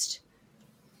was just,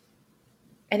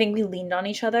 I think we leaned on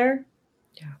each other.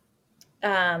 Yeah.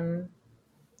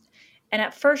 And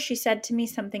at first she said to me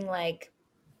something like,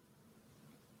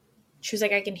 she was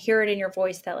like, I can hear it in your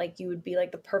voice that, like, you would be,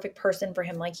 like, the perfect person for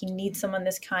him. Like, he needs someone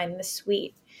this kind, this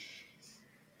sweet.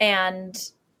 And,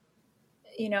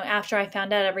 you know, after I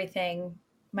found out everything,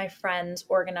 my friends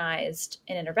organized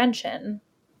an intervention,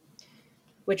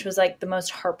 which was, like, the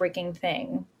most heartbreaking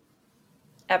thing.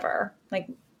 ever. Like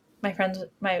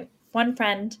my one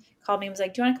friend called me and was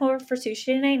like, do you want to come over for sushi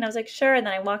tonight? And I was like, sure. And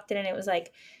then I walked in and it was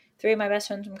like 3 of my best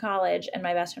friends from college and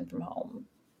my best friend from home.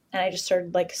 And I just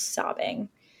started like sobbing.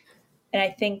 And I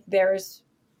think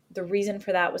the reason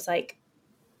for that was like,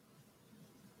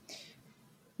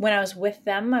 when I was with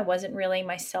them, I wasn't really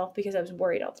myself because I was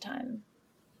worried all the time.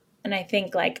 And I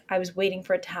think like I was waiting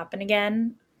for it to happen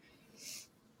again.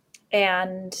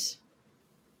 And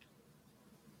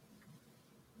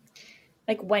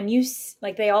like when you,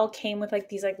 like they all came with like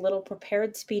these like little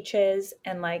prepared speeches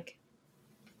and like,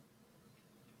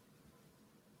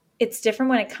 it's different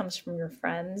when it comes from your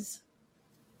friends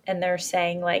and they're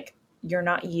saying like, you're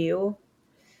not you.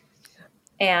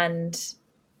 And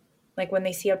like when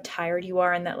they see how tired you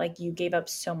are and that like you gave up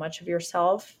so much of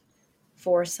yourself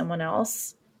for someone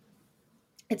else,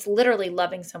 it's literally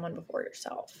loving someone before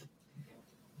yourself.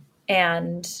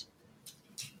 And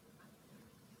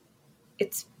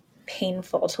it's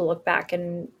painful to look back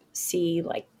and see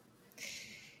like,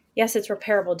 yes, it's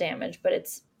repairable damage, but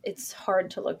it's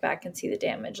hard to look back and see the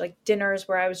damage. Like dinners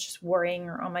where I was just worrying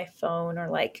or on my phone, or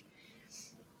like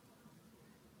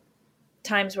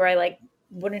times where I like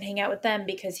wouldn't hang out with them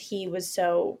because he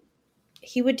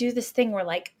would do this thing where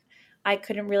like I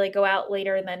couldn't really go out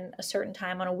later than a certain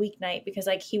time on a weeknight because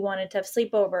like he wanted to have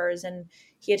sleepovers and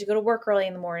he had to go to work early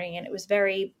in the morning. And it was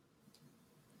he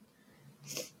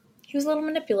was a little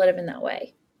manipulative in that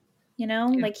way, you know,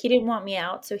 like he didn't want me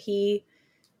out. So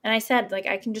and I said, like,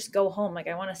 I can just go home. Like,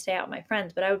 I want to stay out with my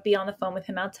friends, but I would be on the phone with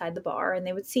him outside the bar and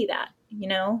they would see that, you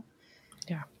know?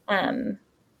 Yeah. And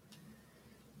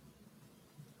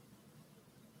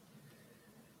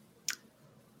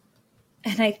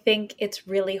I think it's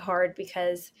really hard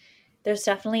because there's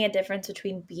definitely a difference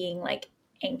between being like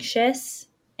anxious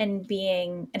and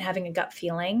having a gut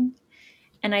feeling.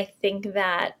 And I think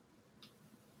that,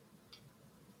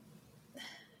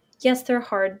 yes, they're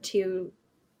hard to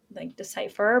like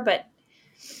decipher, but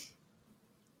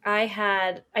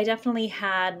I definitely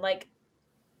had like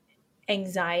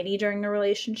anxiety during the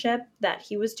relationship that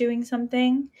he was doing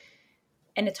something,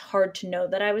 and it's hard to know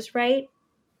that I was right.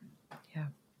 Yeah.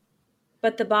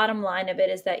 But the bottom line of it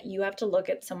is that you have to look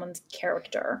at someone's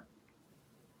character.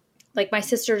 Like my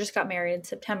sister just got married in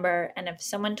September, and if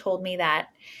someone told me that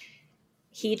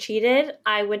he cheated,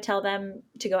 I would tell them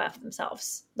to go F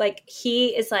themselves. Like he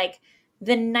is like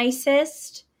the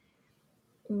nicest,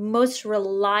 most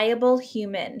reliable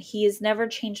human. He has never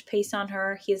changed pace on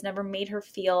her. He has never made her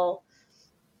feel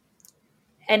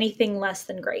anything less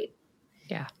than great.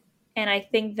 Yeah. And I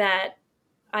think that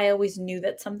I always knew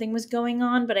that something was going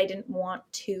on, but I didn't want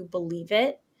to believe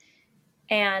it.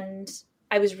 And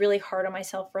I was really hard on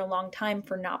myself for a long time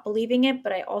for not believing it.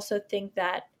 But I also think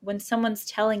that when someone's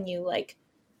telling you like,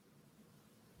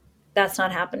 that's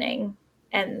not happening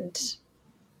and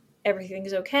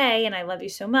everything's okay and I love you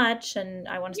so much and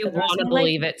I want to spend the rest of my life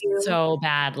believe it so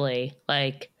badly.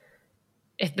 Like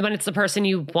when it's the person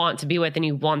you want to be with and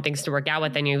you want things to work out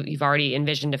with and you've already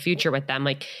envisioned a future with them,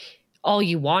 like all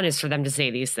you want is for them to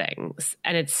say these things.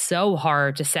 And it's so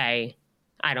hard to say,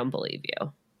 I don't believe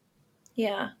you.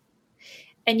 Yeah.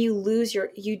 And you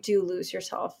do lose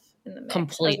yourself in the mix.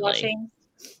 Completely.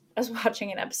 I was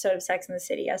watching an episode of Sex and the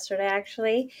City yesterday,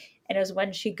 actually. And it was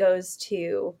when she goes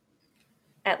to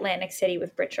Atlantic City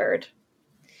with Richard.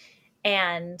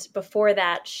 And before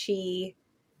that, she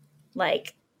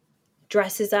like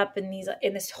dresses up in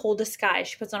this whole disguise.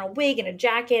 She puts on a wig and a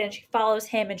jacket and she follows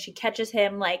him and she catches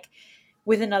him like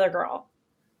with another girl.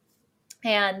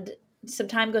 And some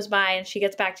time goes by and she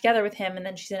gets back together with him, and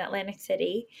then she's in Atlantic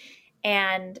City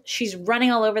and she's running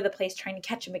all over the place trying to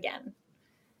catch him again.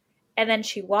 And then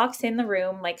she walks in the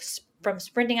room like from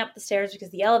sprinting up the stairs because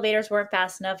the elevators weren't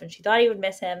fast enough and she thought he would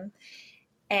miss him.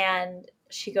 And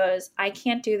she goes, I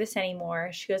can't do this anymore.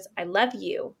 She goes, I love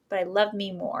you, but I love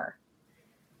me more.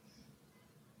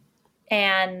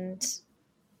 And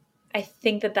I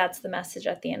think that that's the message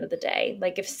at the end of the day.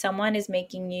 Like if someone is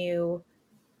making you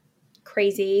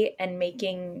crazy and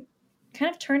kind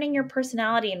of turning your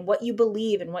personality and what you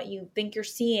believe and what you think you're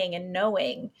seeing and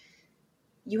knowing,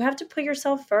 you have to put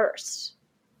yourself first.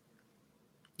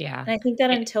 Yeah. And I think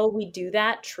that until we do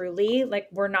that truly, like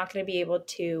we're not going to be able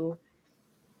to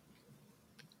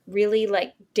really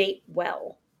like date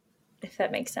well, if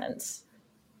that makes sense.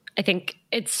 I think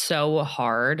it's so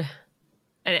hard.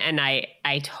 And I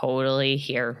totally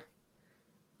hear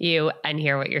you and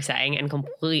hear what you're saying and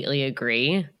completely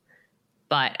agree.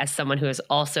 But as someone who has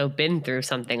also been through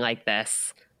something like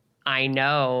this, I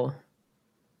know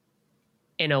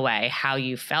in a way how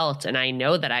you felt. And I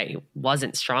know that I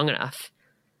wasn't strong enough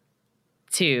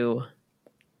to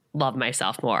love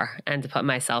myself more and to put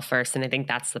myself first. And I think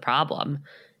that's the problem.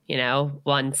 You know,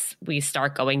 once we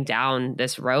start going down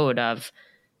this road of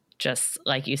just,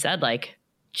 like you said, like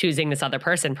choosing this other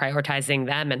person, prioritizing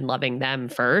them and loving them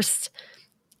first,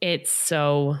 it's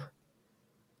so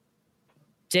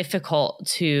difficult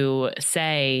to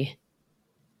say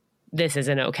this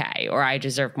isn't okay or I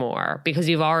deserve more, because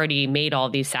you've already made all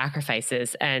these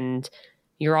sacrifices and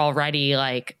you're already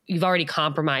like, you've already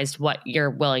compromised what you're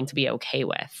willing to be okay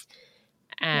with.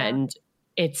 And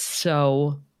it's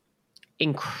so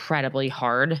incredibly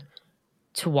hard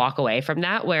to walk away from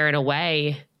that, where in a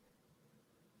way,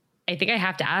 I think I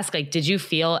have to ask, like, did you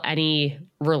feel any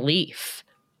relief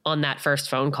on that first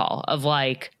phone call of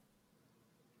like,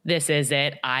 this is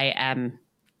it, I am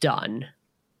done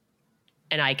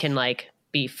and I can like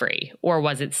be free? Or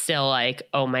was it still like,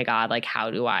 oh my God, like, how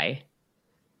do I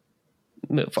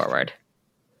move forward?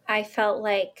 I felt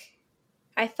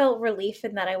relief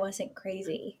in that I wasn't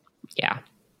crazy. Yeah.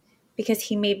 Because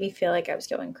he made me feel like I was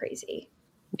going crazy.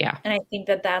 Yeah. And I think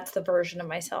that that's the version of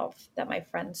myself that my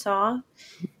friend saw.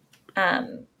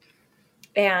 And,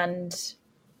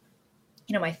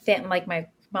 you know, my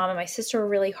mom and my sister were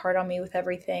really hard on me with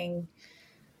everything.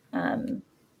 And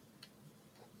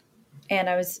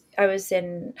I was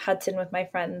in Hudson with my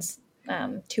friends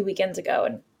 2 weekends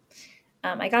ago,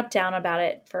 and I got down about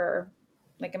it for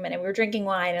like a minute. We were drinking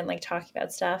wine and like talking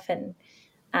about stuff, and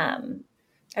I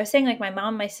was saying like my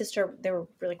mom, my sister, they were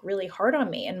like really hard on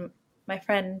me, and my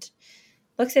friend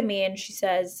looks at me and she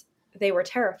says they were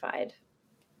terrified.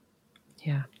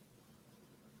 Yeah.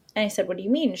 And I said, what do you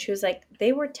mean? She was like,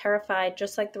 they were terrified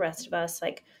just like the rest of us.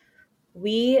 Like,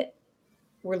 we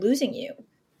were losing you.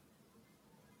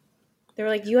 They were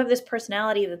like, you have this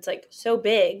personality that's like so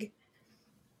big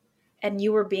and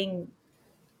you were being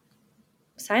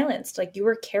silenced. Like, you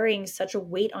were carrying such a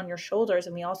weight on your shoulders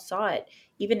and we all saw it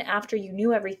even after you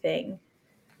knew everything.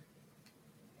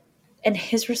 And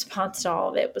his response to all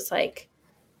of it was like,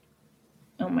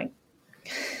 oh my,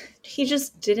 he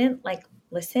just didn't like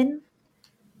listen,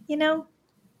 you know?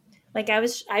 Like I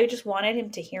just wanted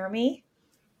him to hear me.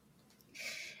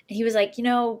 And he was like, you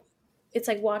know, it's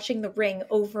like watching The Ring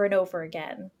over and over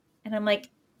again. And I'm like,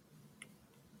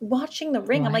 watching The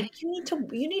Ring? What? I'm like, you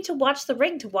need to watch The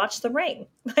Ring to watch The Ring.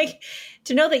 Like,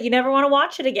 to know that you never want to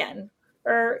watch it again.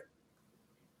 Or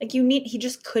like he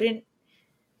just couldn't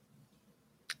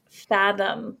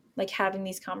fathom like having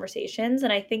these conversations.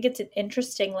 And I think it's an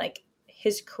interesting, like,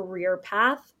 his career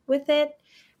path with it.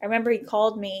 I remember he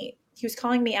was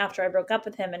calling me after I broke up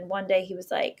with him. And one day he was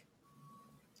like,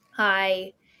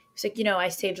 you know, I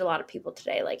saved a lot of people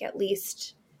today. Like, at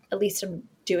least I'm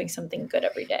doing something good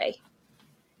every day.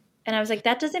 And I was like,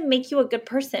 that doesn't make you a good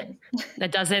person.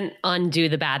 That doesn't undo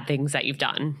the bad things that you've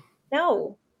done.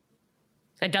 No.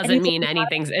 It doesn't mean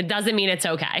anything. It doesn't mean it's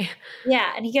okay.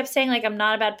 Yeah. And he kept saying like, I'm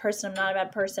not a bad person.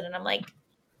 And I'm like,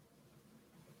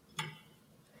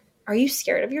 are you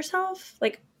scared of yourself?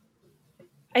 Like,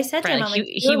 I said to him, I'm like,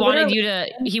 he wanted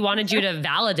you to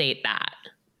validate that.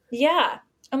 Yeah.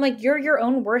 I'm like, you're your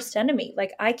own worst enemy.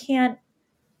 Like, I can't.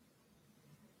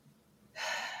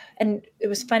 And it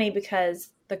was funny because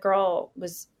the girl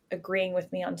was agreeing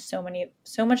with me on so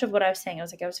much of what I was saying. I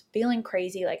was like, I was feeling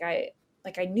crazy. Like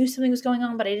I knew something was going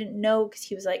on, but I didn't know, because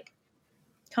he was like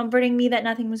comforting me that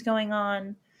nothing was going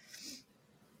on.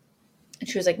 And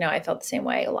she was like, no, I felt the same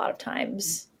way a lot of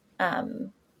times.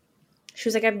 She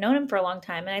was like, I've known him for a long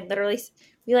time. And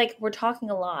we're talking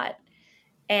a lot.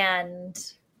 And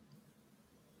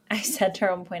I said to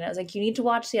her at one point, I was like, you need to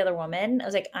watch The Other Woman. I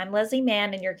was like, I'm Leslie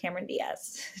Mann and you're Cameron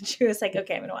Diaz. She was like,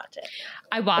 okay, I'm going to watch it.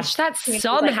 I watched that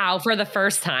somehow for the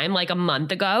first time like a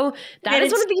month ago. That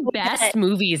is one of the best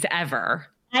movies ever.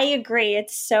 I agree.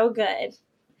 It's so good.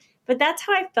 But that's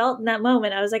how I felt in that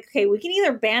moment. I was like, okay, we can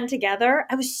either band together.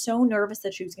 I was so nervous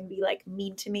that she was going to be like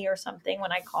mean to me or something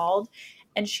when I called.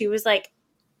 And she was like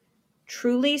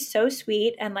truly so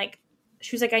sweet. And like,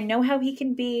 she was like, I know how he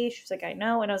can be. She was like, I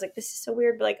know. And I was like, this is so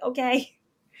weird, but like, okay.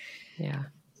 Yeah.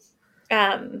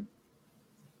 And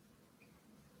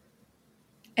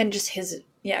just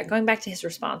going back to his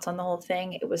response on the whole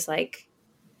thing, it was like,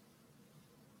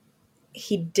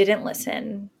 he didn't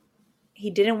listen.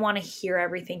 He didn't want to hear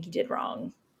everything he did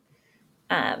wrong.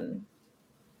 And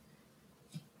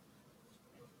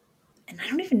I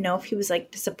don't even know if he was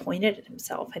like disappointed in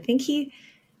himself. I think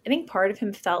part of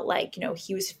him felt like, you know,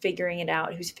 he was figuring it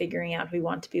out. He was figuring out who he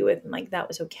wanted to be with, and like that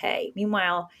was okay.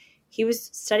 Meanwhile, he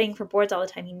was studying for boards all the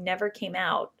time. He never came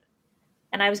out.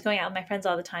 And I was going out with my friends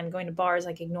all the time, going to bars,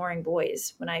 like ignoring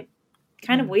boys when I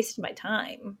kind of wasted my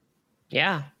time.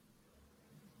 Yeah.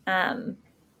 But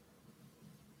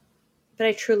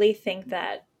I truly think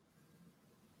that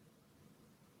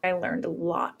I learned a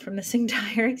lot from this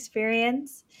entire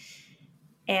experience.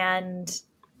 And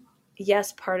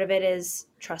yes, part of it is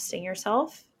trusting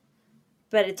yourself,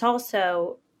 but it's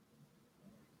also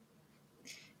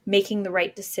making the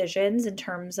right decisions in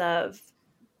terms of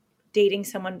dating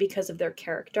someone because of their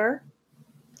character,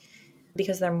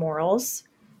 because of their morals.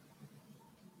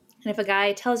 And if a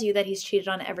guy tells you that he's cheated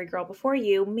on every girl before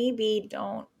you, maybe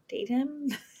don't date him.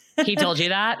 He told you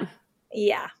that?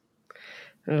 Yeah.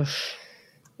 Oof.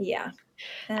 Yeah.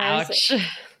 And Ouch.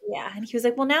 yeah. And he was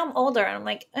like, well, now I'm older. And I'm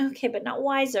like, okay, but not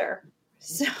wiser.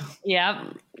 So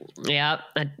Yep.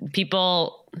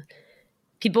 People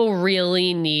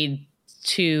really need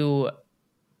to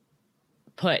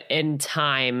put in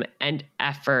time and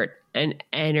effort and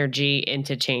energy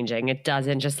into changing. It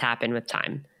doesn't just happen with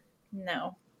time.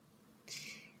 no.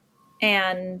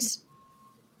 And,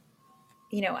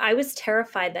 I was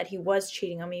terrified that he was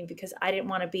cheating on me because I didn't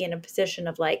want to be in a position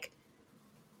of like,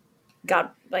 God,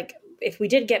 like if we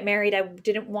did get married, I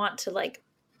didn't want to like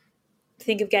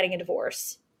think of getting a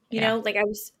divorce, you know, like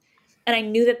and I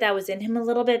knew that was in him a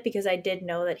little bit because I did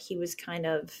know that he was kind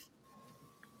of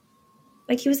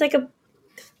like, he was like a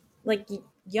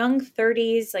young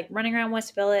 30s, like running around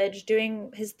West Village,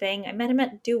 doing his thing. I met him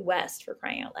at Due West, for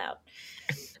crying out loud.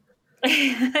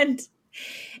 And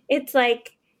it's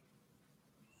like,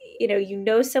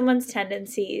 someone's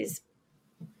tendencies,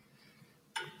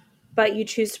 but you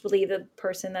choose to believe the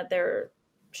person that they're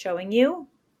showing you.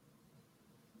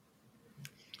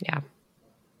 Yeah.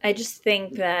 I just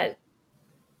think that,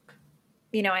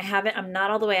 I'm not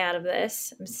all the way out of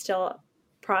this. I'm still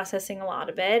processing a lot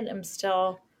of it. I'm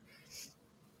still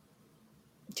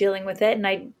dealing with it.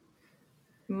 And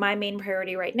my main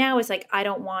priority right now is like, I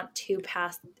don't want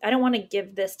to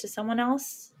give this to someone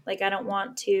else. Like, I don't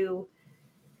want to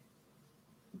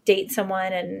date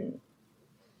someone, and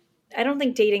I don't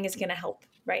think dating is going to help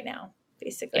right now.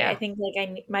 Basically, yeah. I think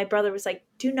my brother was like,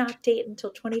 do not date until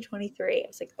 2023. I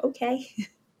was like, okay.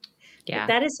 Yeah.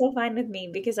 That is so fine with me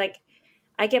because like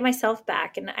I get myself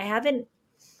back, and I haven't,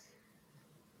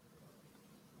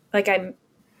 like,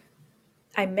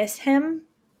 I miss him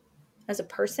as a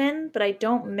person, but I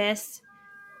don't miss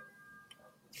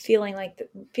feeling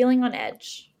on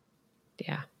edge.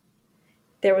 Yeah.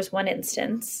 There was one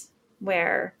instance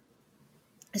where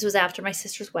this was after my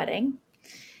sister's wedding,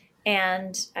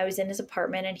 and I was in his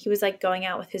apartment, and he was like going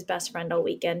out with his best friend all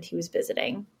weekend. He was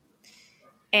visiting,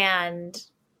 and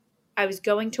I was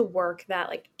going to work that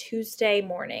like Tuesday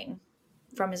morning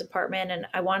from his apartment, and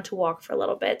I wanted to walk for a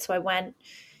little bit. So I went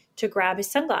to grab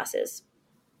his sunglasses.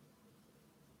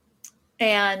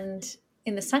 And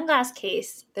in the sunglass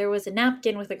case, there was a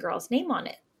napkin with a girl's name on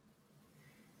it.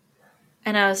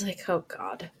 And I was like, oh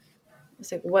God. I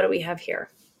was like, what do we have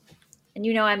here? And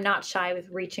I'm not shy with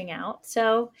reaching out.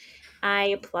 So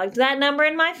I plugged that number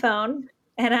in my phone,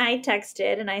 and I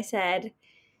texted, and I said,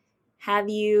 have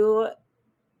you,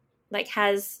 like,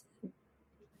 has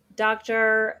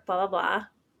Dr. blah, blah,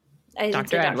 blah.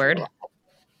 Dr. Edward.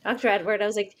 Dr. Edward. I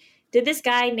was like, did this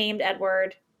guy named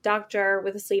Edward, doctor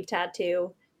with a sleeve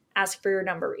tattoo, ask for your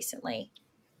number recently?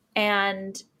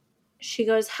 And she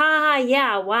goes, ha,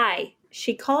 yeah, why?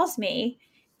 She calls me,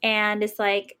 and it's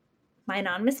like my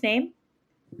anonymous name.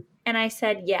 And I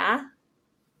said, yeah,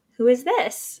 who is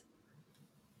this?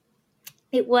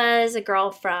 It was a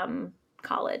girl from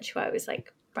college who I was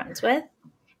like friends with.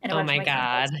 And oh my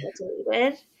God.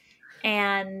 Deleted.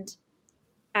 And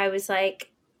I was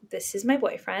like, this is my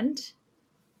boyfriend.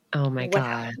 Oh my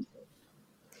God.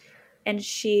 And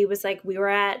she was like, we were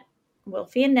at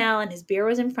Wilfie and Nell, and his beer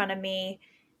was in front of me.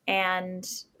 And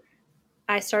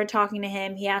I started talking to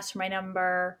him. He asked for my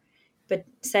number, but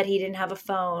said he didn't have a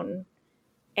phone.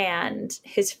 And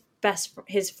his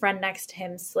friend next to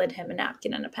him slid him a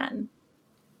napkin and a pen.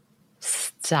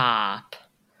 Stop.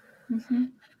 Mm-hmm.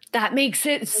 That makes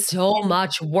it so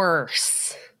much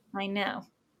worse. I know.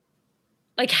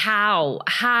 Like, how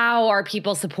are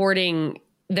people supporting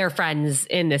their friends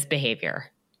in this behavior?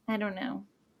 I don't know.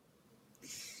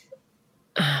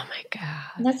 Oh my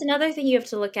God. And that's another thing you have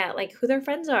to look at, like who their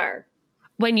friends are.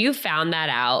 When you found that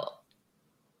out,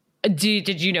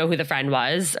 did you know who the friend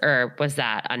was, or was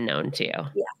that unknown to you?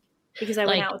 Yeah, because I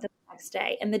went out with him the next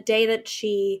day. And the day that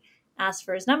she asked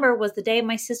for his number was the day of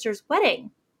my sister's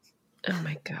wedding. Oh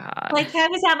my God. Like, I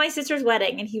was at my sister's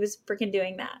wedding, and he was freaking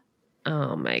doing that.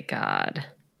 Oh my God.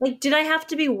 Like, did I have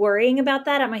to be worrying about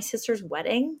that at my sister's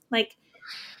wedding? Like,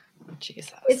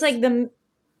 Jesus. It's like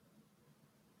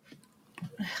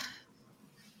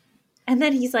and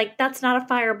then he's like, that's not a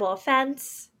fireable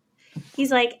offense.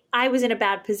 He's like, I was in a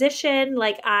bad position.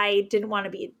 Like, I didn't want to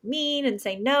be mean and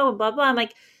say no and blah, blah. I'm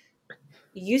like,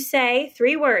 You say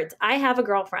 3 words. I have a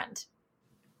girlfriend.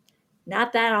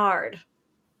 Not that hard.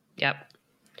 Yep.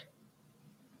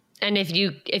 And if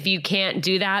you can't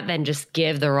do that, then just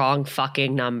give the wrong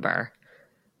fucking number.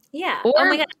 Yeah. Or, oh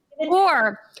my God.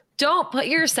 Or don't put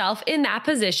yourself in that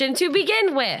position to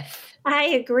begin with. I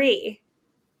agree.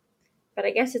 But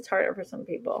I guess it's harder for some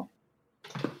people.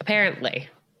 Apparently.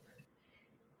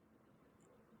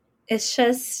 It's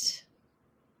just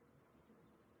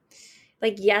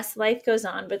like, yes, life goes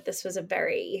on, but this was a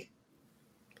very,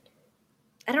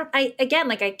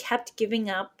 I kept giving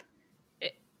up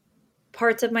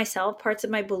parts of myself, parts of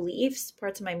my beliefs,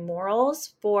 parts of my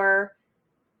morals for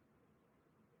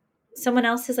someone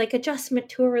else's like adjustment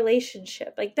to a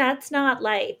relationship. Like, that's not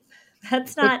life.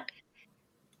 That's not.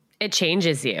 It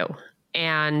changes you.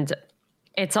 And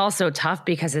it's also tough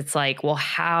because it's like, well,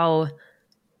 how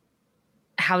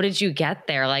did you get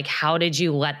there? Like, how did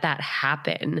you let that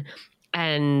happen?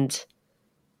 And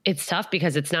it's tough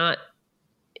because it's not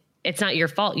your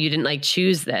fault. You didn't like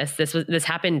choose this. This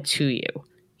happened to you,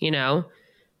 you know?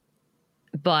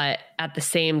 But at the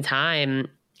same time,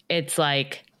 it's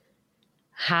like,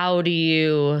 how do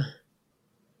you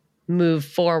move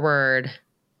forward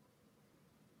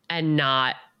and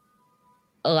not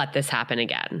let this happen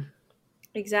again?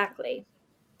 Exactly.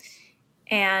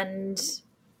 And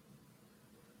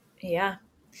yeah.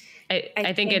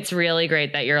 I think it's really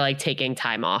great that you're like taking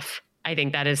time off. I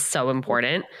think that is so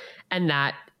important. And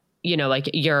that, you know, like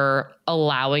you're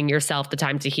allowing yourself the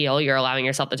time to heal. You're allowing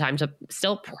yourself the time to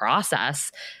still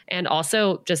process and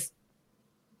also just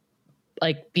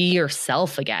like be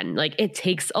yourself again. Like it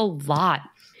takes a lot.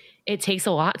 It takes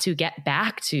a lot to get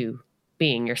back to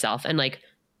being yourself and like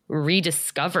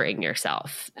rediscovering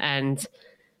yourself. And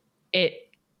it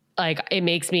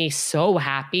makes me so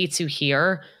happy to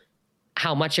hear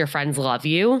how much your friends love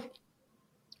you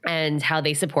and how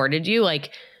they supported you.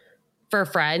 Like for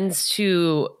friends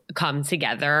to come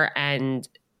together and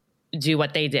do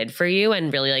what they did for you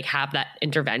and really like have that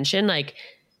intervention, like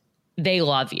they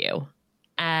love you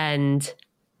and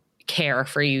care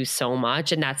for you so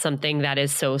much. And that's something that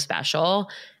is so special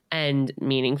and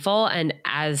meaningful. And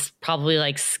as probably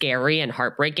like scary and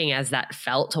heartbreaking as that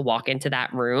felt to walk into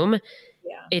that room,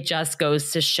 it just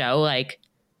goes to show like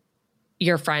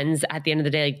your friends at the end of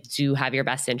the day like do have your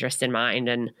best interest in mind.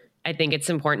 And I think it's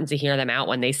important to hear them out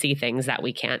when they see things that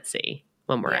we can't see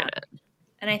when we're in it.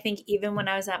 And I think even when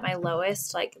I was at my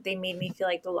lowest, like they made me feel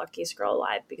like the luckiest girl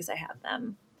alive because I had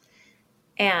them.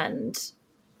 And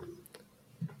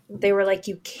they were like,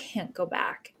 you can't go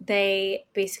back. They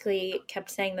basically kept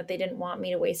saying that they didn't want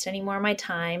me to waste any more of my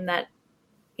time, that,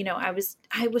 you know, I was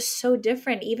so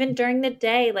different even during the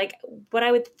day, like what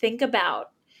I would think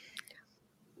about.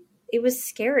 It was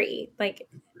scary. Like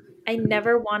I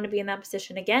never want to be in that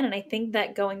position again. And I think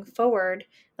that going forward,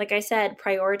 like I said,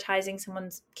 prioritizing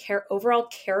someone's overall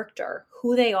character,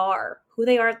 who they are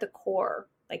at the core,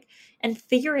 like, and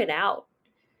figure it out.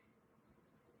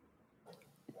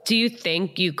 Do you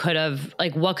think you could have,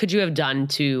 like, what could you have done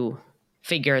to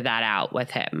figure that out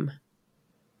with him?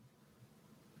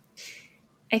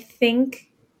 I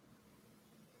think,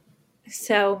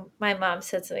 so my mom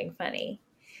said something funny.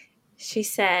 She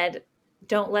said,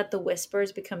 don't let the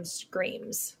whispers become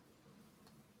screams.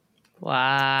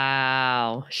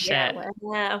 Wow. Shit. Yeah,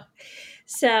 wow.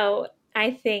 So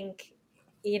I think,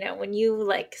 you know, when you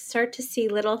like start to see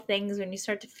little things, when you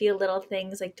start to feel little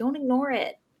things, like don't ignore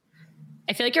it.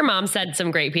 I feel like your mom said some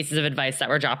great pieces of advice that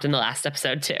were dropped in the last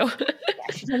episode too.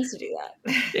 Yeah, she tends to do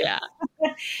that. Yeah.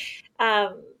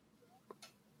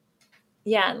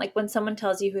 Yeah. And like when someone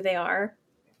tells you who they are,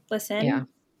 listen.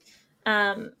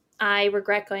 Yeah. I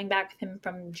regret going back with him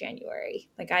from January.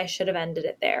 Like I should have ended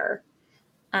it there.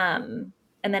 And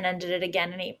then ended it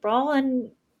again in April.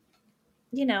 And,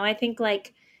 you know, I think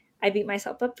like I beat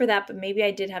myself up for that, but maybe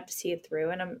I did have to see it through.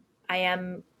 And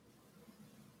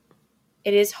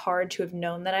it is hard to have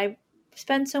known that I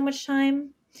spend so much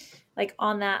time like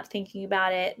on that, thinking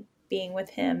about it, being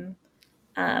with him.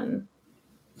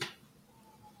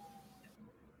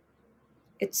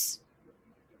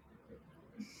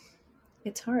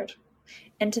 It's hard.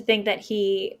 And to think that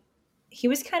he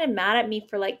was kind of mad at me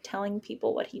for like telling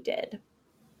people what he did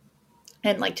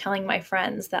and like telling my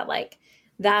friends that like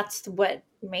that's what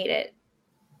made it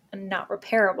not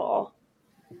repairable.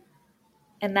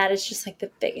 And that is just like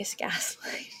the biggest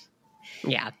gaslight.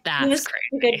 Yeah, that's he was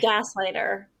crazy. A good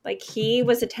gaslighter. Like he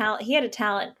was he had a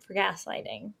talent for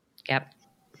gaslighting. Yep.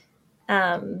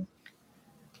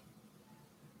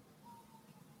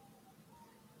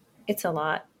 It's a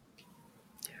lot.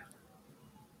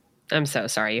 I'm so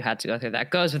sorry you had to go through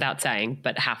that. Goes without saying,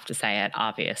 but have to say it,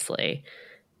 obviously.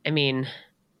 I mean,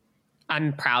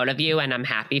 I'm proud of you and I'm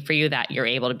happy for you that you're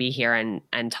able to be here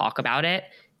and talk about it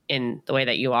in the way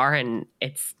that you are. And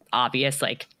it's obvious,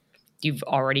 like, you've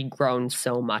already grown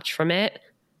so much from it,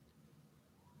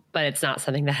 but it's not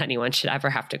something that anyone should ever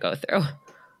have to go through.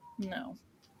 No.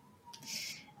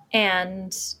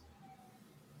 And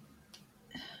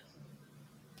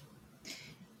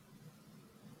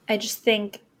I just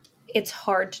think it's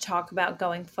hard to talk about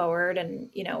going forward and,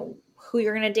 you know, who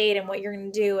you're going to date and what you're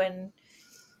going to do and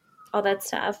all that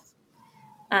stuff.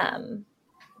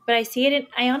 But I see it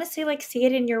I honestly like see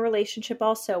it in your relationship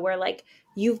also, where like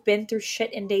you've been through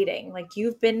shit in dating. Like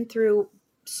you've been through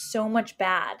so much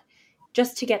bad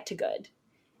just to get to good.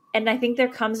 And I think there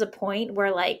comes a point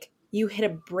where like you hit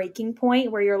a breaking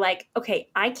point where you're like, okay,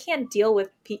 I can't deal with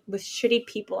shitty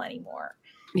people anymore.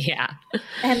 Yeah.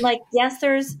 And like, yes,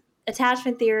 there's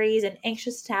attachment theories and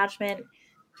anxious attachment,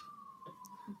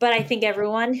 but I think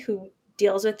everyone who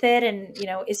deals with it and, you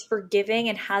know, is forgiving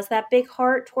and has that big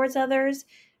heart towards others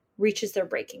reaches their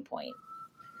breaking point.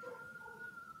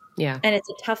 Yeah. And it's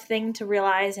a tough thing to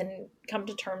realize and come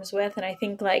to terms with. And I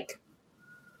think like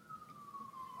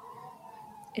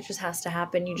it just has to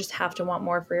happen. You just have to want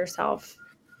more for yourself.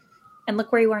 And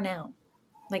look where you are now.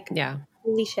 Like, yeah.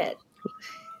 Holy shit.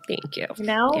 Thank you. You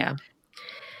know? Yeah.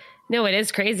 No, it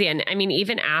is crazy. And I mean,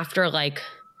 even after like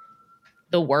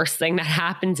the worst thing that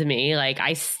happened to me, like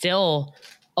I still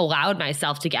allowed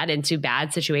myself to get into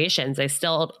bad situations. I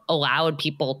still allowed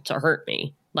people to hurt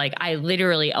me. Like I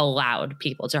literally allowed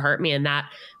people to hurt me. And that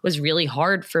was really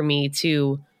hard for me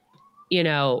to, you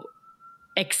know,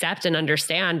 accept and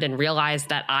understand and realize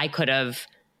that I could have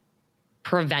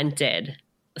prevented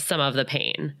some of the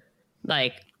pain.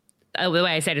 Like the way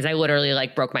I said is I literally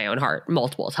like broke my own heart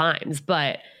multiple times,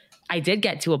 but I did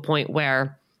get to a point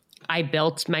where I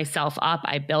built myself up.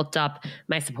 I built up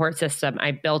my support system.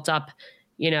 I built up,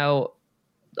 you know,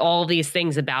 all these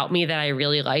things about me that I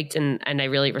really liked and I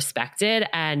really respected.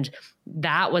 And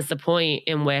that was the point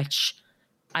in which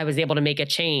I was able to make a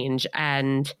change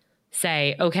and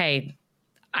say, okay,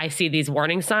 I see these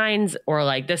warning signs or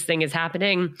like this thing is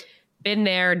happening. Been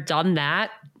there, done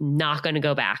that, not going to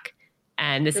go back.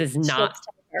 And this is not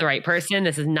the right person.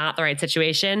 This is not the right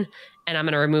situation. And I'm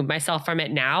going to remove myself from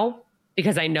it now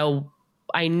because I know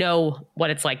what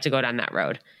it's like to go down that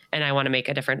road. And I want to make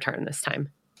a different turn this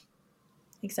time.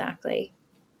 Exactly.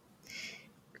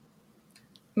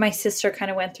 My sister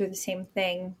kind of went through the same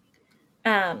thing.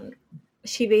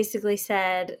 She basically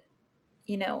said,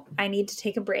 you know, I need to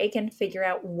take a break and figure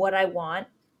out what I want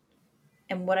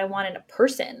and what I want in a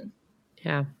person.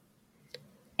 Yeah.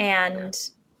 And,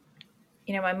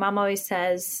 you know, my mom always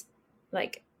says,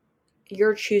 like,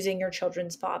 you're choosing your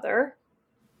children's father.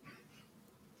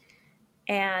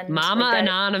 And Mama like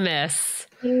Anonymous.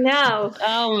 No.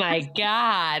 Oh my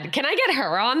God. Can I get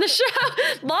her on the show?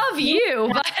 Love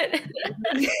you, but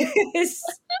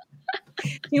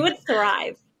you would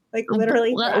thrive. Like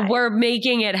literally thrive. We're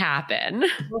making it happen.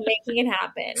 We're making it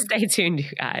happen. Stay tuned, you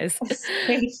guys.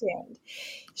 Stay tuned.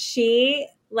 She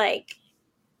like,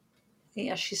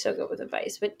 yeah, she's so good with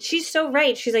advice, but she's so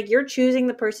right. She's like, you're choosing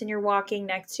the person you're walking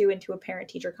next to into a parent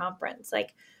teacher conference.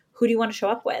 Like, who do you want to show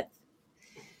up with?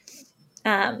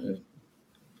 And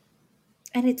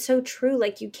it's so true.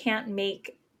 Like you can't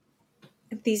make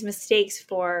these mistakes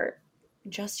for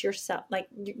just yourself. Like,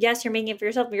 yes, you're making it for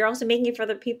yourself, but you're also making it for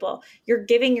other people. You're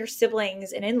giving your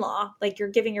siblings an in-law, like you're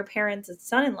giving your parents a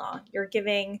son-in-law. You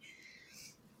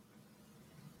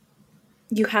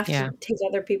have to take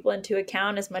other people into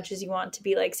account as much as you want to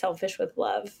be like selfish with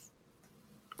love.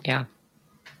 Yeah.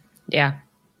 Yeah.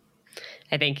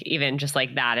 I think even just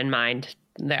like that in mind,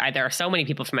 there are so many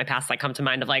people from my past that come to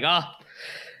mind of like, oh,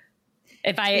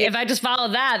 if I just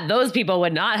followed that, those people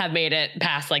would not have made it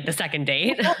past like the second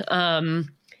date. I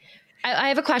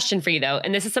have a question for you though.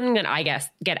 And this is something that I guess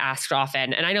get asked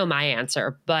often, and I know my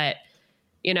answer, but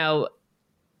you know,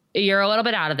 you're a little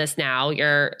bit out of this now.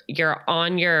 You're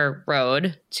on your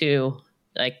road to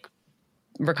like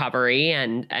recovery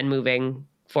and moving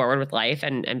forward with life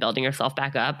and building yourself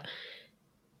back up.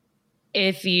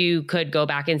 If you could go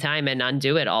back in time and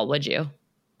undo it all, would you?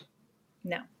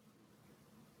 No.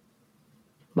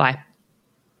 Why?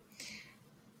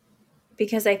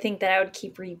 Because I think that I would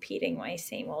keep repeating my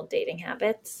same old dating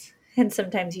habits. And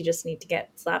sometimes you just need to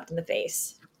get slapped in the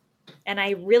face. And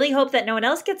I really hope that no one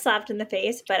else gets slapped in the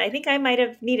face, but I think I might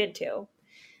have needed to.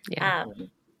 Yeah.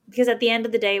 Because at the end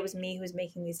of the day, it was me who was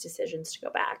making these decisions to go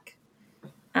back.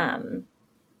 And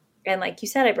like you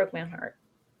said, I broke my own heart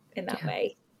in that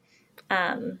way.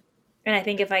 And I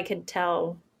think if I could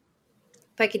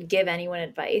give anyone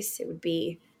advice, it would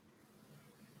be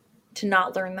to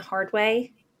not learn the hard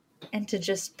way and to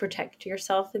just protect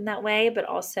yourself in that way, but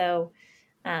also,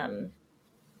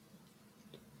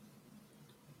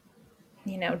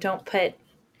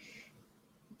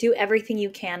 do everything you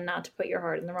can not to put your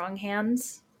heart in the wrong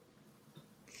hands.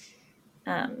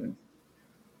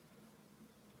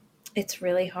 It's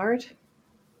really hard.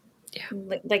 Yeah.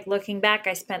 Like looking back,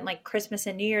 I spent like Christmas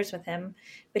and New Year's with him,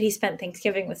 but he spent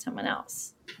Thanksgiving with someone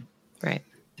else. Right.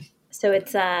 So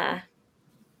it's a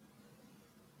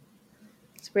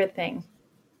weird thing.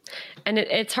 And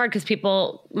it's hard because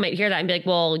people might hear that and be like,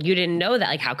 well, you didn't know that.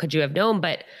 Like, how could you have known?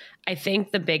 But I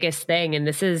think the biggest thing, and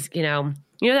this is,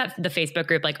 that the Facebook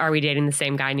group, like, are we dating the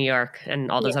same guy in New York and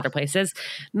all those other places?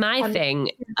 My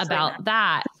thing about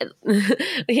that,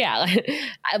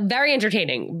 very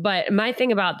entertaining. But my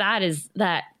thing about that is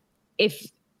that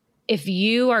if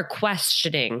you are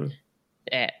questioning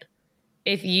it,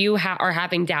 if you are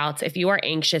having doubts, if you are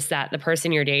anxious that the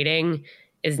person you're dating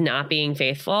is not being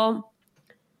faithful,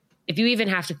 if you even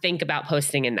have to think about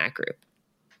posting in that group,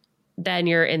 then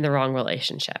you're in the wrong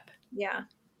relationship. Yeah.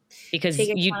 Because take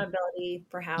accountability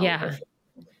for how. Yeah.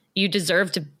 You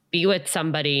deserve to be with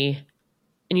somebody,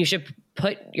 and you should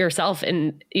put yourself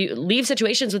in, you leave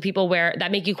situations with people where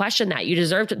that make you question that. You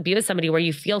deserve to be with somebody where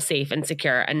you feel safe and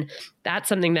secure. And that's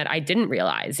something that I didn't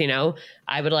realize,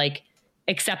 I would like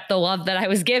accept the love that I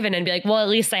was given and be like, well, at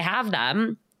least I have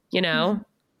them, Mm-hmm.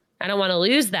 I don't want to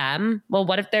lose them. Well,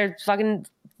 what if they're fucking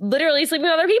literally sleeping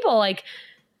with other people? Like,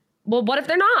 well, what if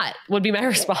they're not, would be my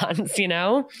response,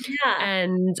 Yeah.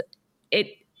 And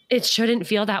it shouldn't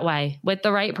feel that way. With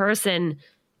the right person,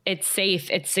 it's safe,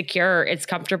 it's secure, it's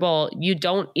comfortable. You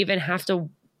don't even have to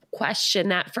question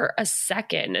that for a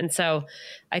second. And so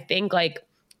I think, like,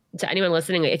 to anyone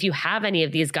listening, if you have any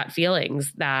of these gut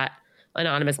feelings that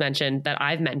Anonymous mentioned, that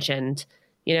I've mentioned,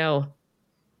 don't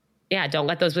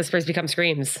let those whispers become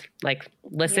screams. Like,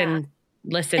 listen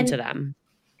to them.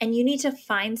 And you need to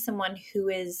find someone who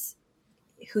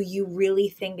you really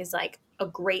think is like a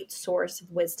great source of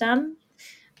wisdom.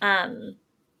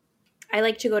 I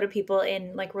like to go to people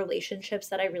in like relationships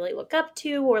that I really look up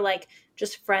to, or like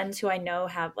just friends who I know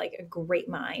have like a great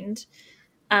mind.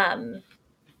 And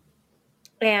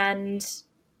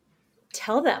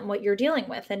tell them what you're dealing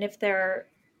with. And if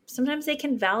sometimes they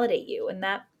can validate you, and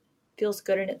that feels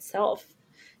good in itself.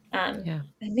 It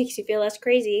makes you feel less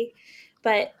crazy.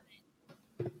 But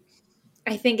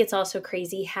I think it's also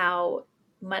crazy how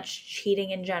much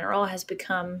cheating in general has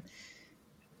become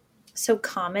so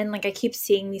common. Like, I keep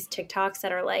seeing these TikToks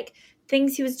that are like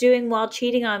things he was doing while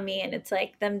cheating on me, and it's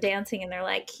like them dancing, and they're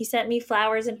like, he sent me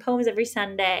flowers and poems every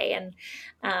Sunday, and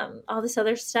all this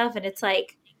other stuff. And it's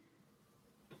like,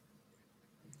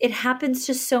 it happens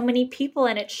to so many people,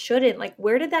 and it shouldn't. Like,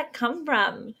 where did that come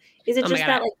from? Is it just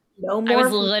that, like, no more? I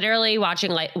was literally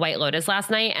watching White Lotus last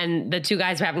night, and the two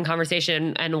guys were having a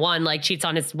conversation, and one like cheats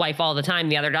on his wife all the time,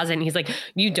 the other doesn't. And he's like,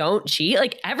 you don't cheat?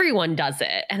 Like, everyone does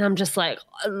it. And I'm just like,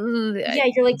 yeah,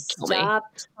 you're like, stop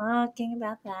talking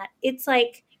about that. It's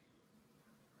like,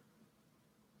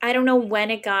 I don't know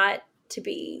when it got to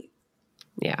be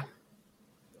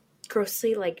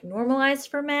grossly like normalized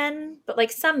for men, but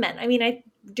like some men, I mean, I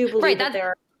do believe that there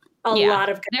are a lot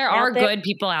of good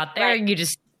people out there.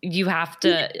 Right. You have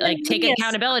to like take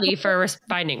accountability for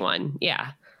finding one.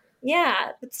 Yeah.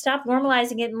 Yeah. But stop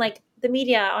normalizing it in like the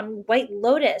media on White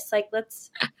Lotus. Like,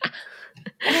 let's,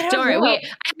 don't worry. I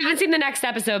haven't seen the next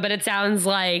episode, but it sounds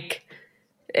like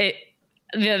it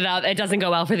doesn't go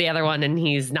well for the other one, and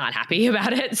he's not happy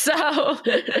about it. So,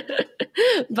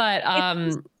 but,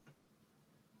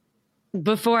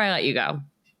 before I let you go,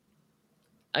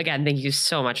 again, thank you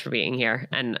so much for being here.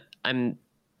 And I'm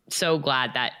so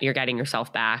glad that you're getting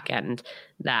yourself back, and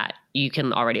that you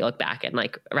can already look back and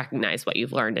like recognize what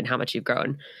you've learned and how much you've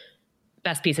grown.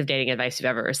 Best piece of dating advice you've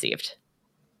ever received.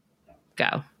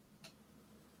 Go.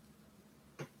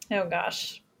 Oh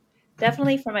gosh.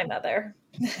 Definitely from my mother.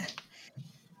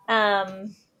 Oh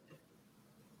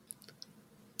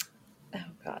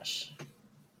gosh.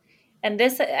 And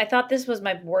I thought this was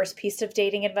my worst piece of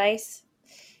dating advice,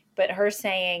 but her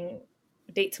saying,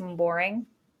 date someone boring.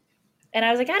 And I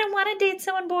was like, I don't want to date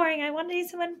someone boring. I want to date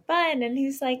someone fun. And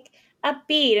he's like,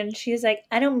 upbeat. And she's like,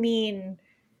 I don't mean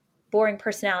boring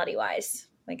personality wise.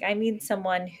 Like, I mean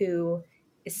someone who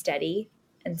is steady,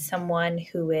 and someone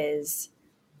who is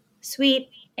sweet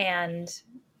and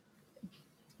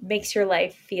makes your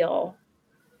life feel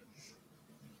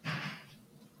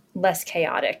less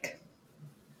chaotic.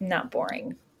 Not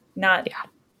boring, not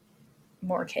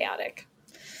more chaotic.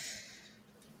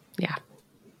 Yeah,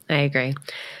 I agree.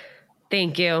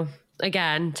 Thank you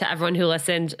again to everyone who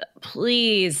listened.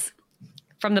 Please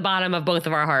from the bottom of both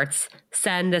of our hearts,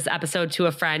 send this episode to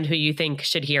a friend who you think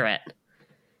should hear it.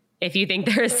 If you think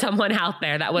there is someone out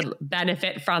there that would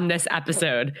benefit from this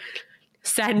episode,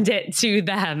 send it to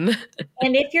them.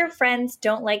 And if your friends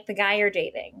don't like the guy you're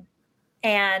dating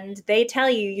and they tell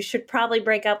you should probably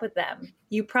break up with them,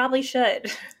 you probably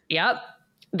should. Yep.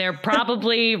 They're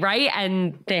probably right.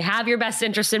 And they have your best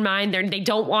interest in mind. They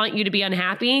don't want you to be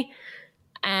unhappy.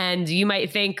 And you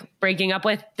might think breaking up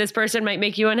with this person might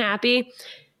make you unhappy.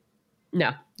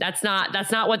 No, that's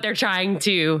not what they're trying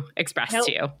to express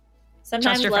to you.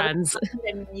 Sometimes trust your friends.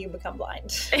 And you become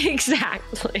blind.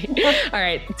 Exactly. All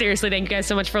right. Seriously, thank you guys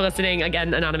so much for listening.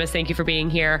 Again, Anonymous, thank you for being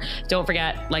here. Don't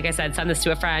forget, like I said, send this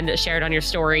to a friend, share it on your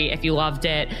story. If you loved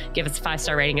it, give us a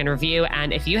 5-star rating and review.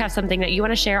 And if you have something that you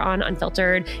want to share on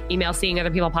Unfiltered, email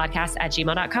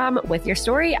seeingotherpeoplepodcast@gmail.com with your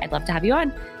story. I'd love to have you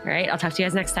on. All right. I'll talk to you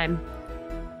guys next time.